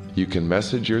 You can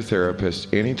message your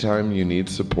therapist anytime you need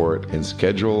support and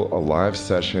schedule a live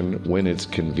session when it's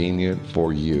convenient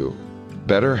for you.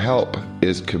 BetterHelp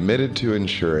is committed to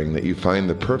ensuring that you find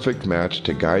the perfect match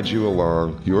to guide you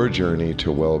along your journey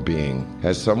to well-being.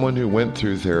 As someone who went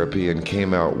through therapy and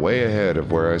came out way ahead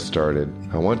of where I started,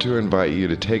 I want to invite you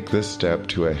to take this step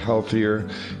to a healthier,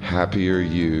 happier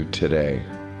you today.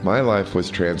 My life was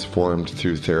transformed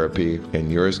through therapy, and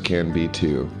yours can be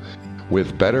too.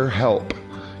 With BetterHelp,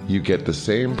 you get the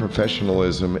same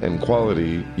professionalism and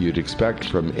quality you'd expect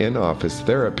from in-office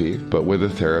therapy, but with a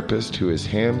therapist who is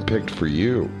hand-picked for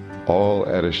you, all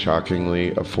at a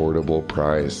shockingly affordable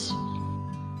price.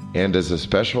 And as a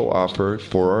special offer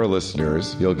for our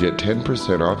listeners, you'll get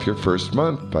 10% off your first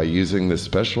month by using the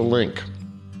special link,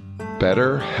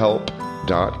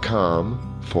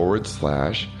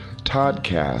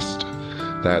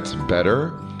 betterhelp.com/Toddcast. That's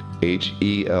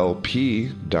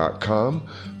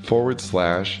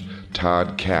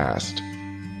betterhelp.com/Toddcast.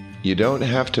 You don't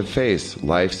have to face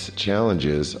life's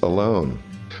challenges alone.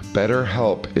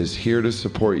 BetterHelp is here to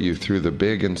support you through the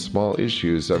big and small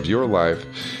issues of your life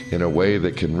in a way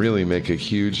that can really make a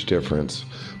huge difference,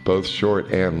 both short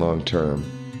and long term.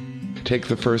 Take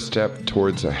the first step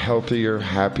towards a healthier,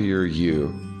 happier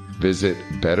you. Visit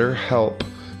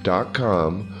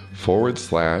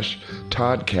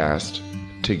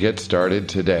betterhelp.com/Toddcast to get started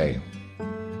today.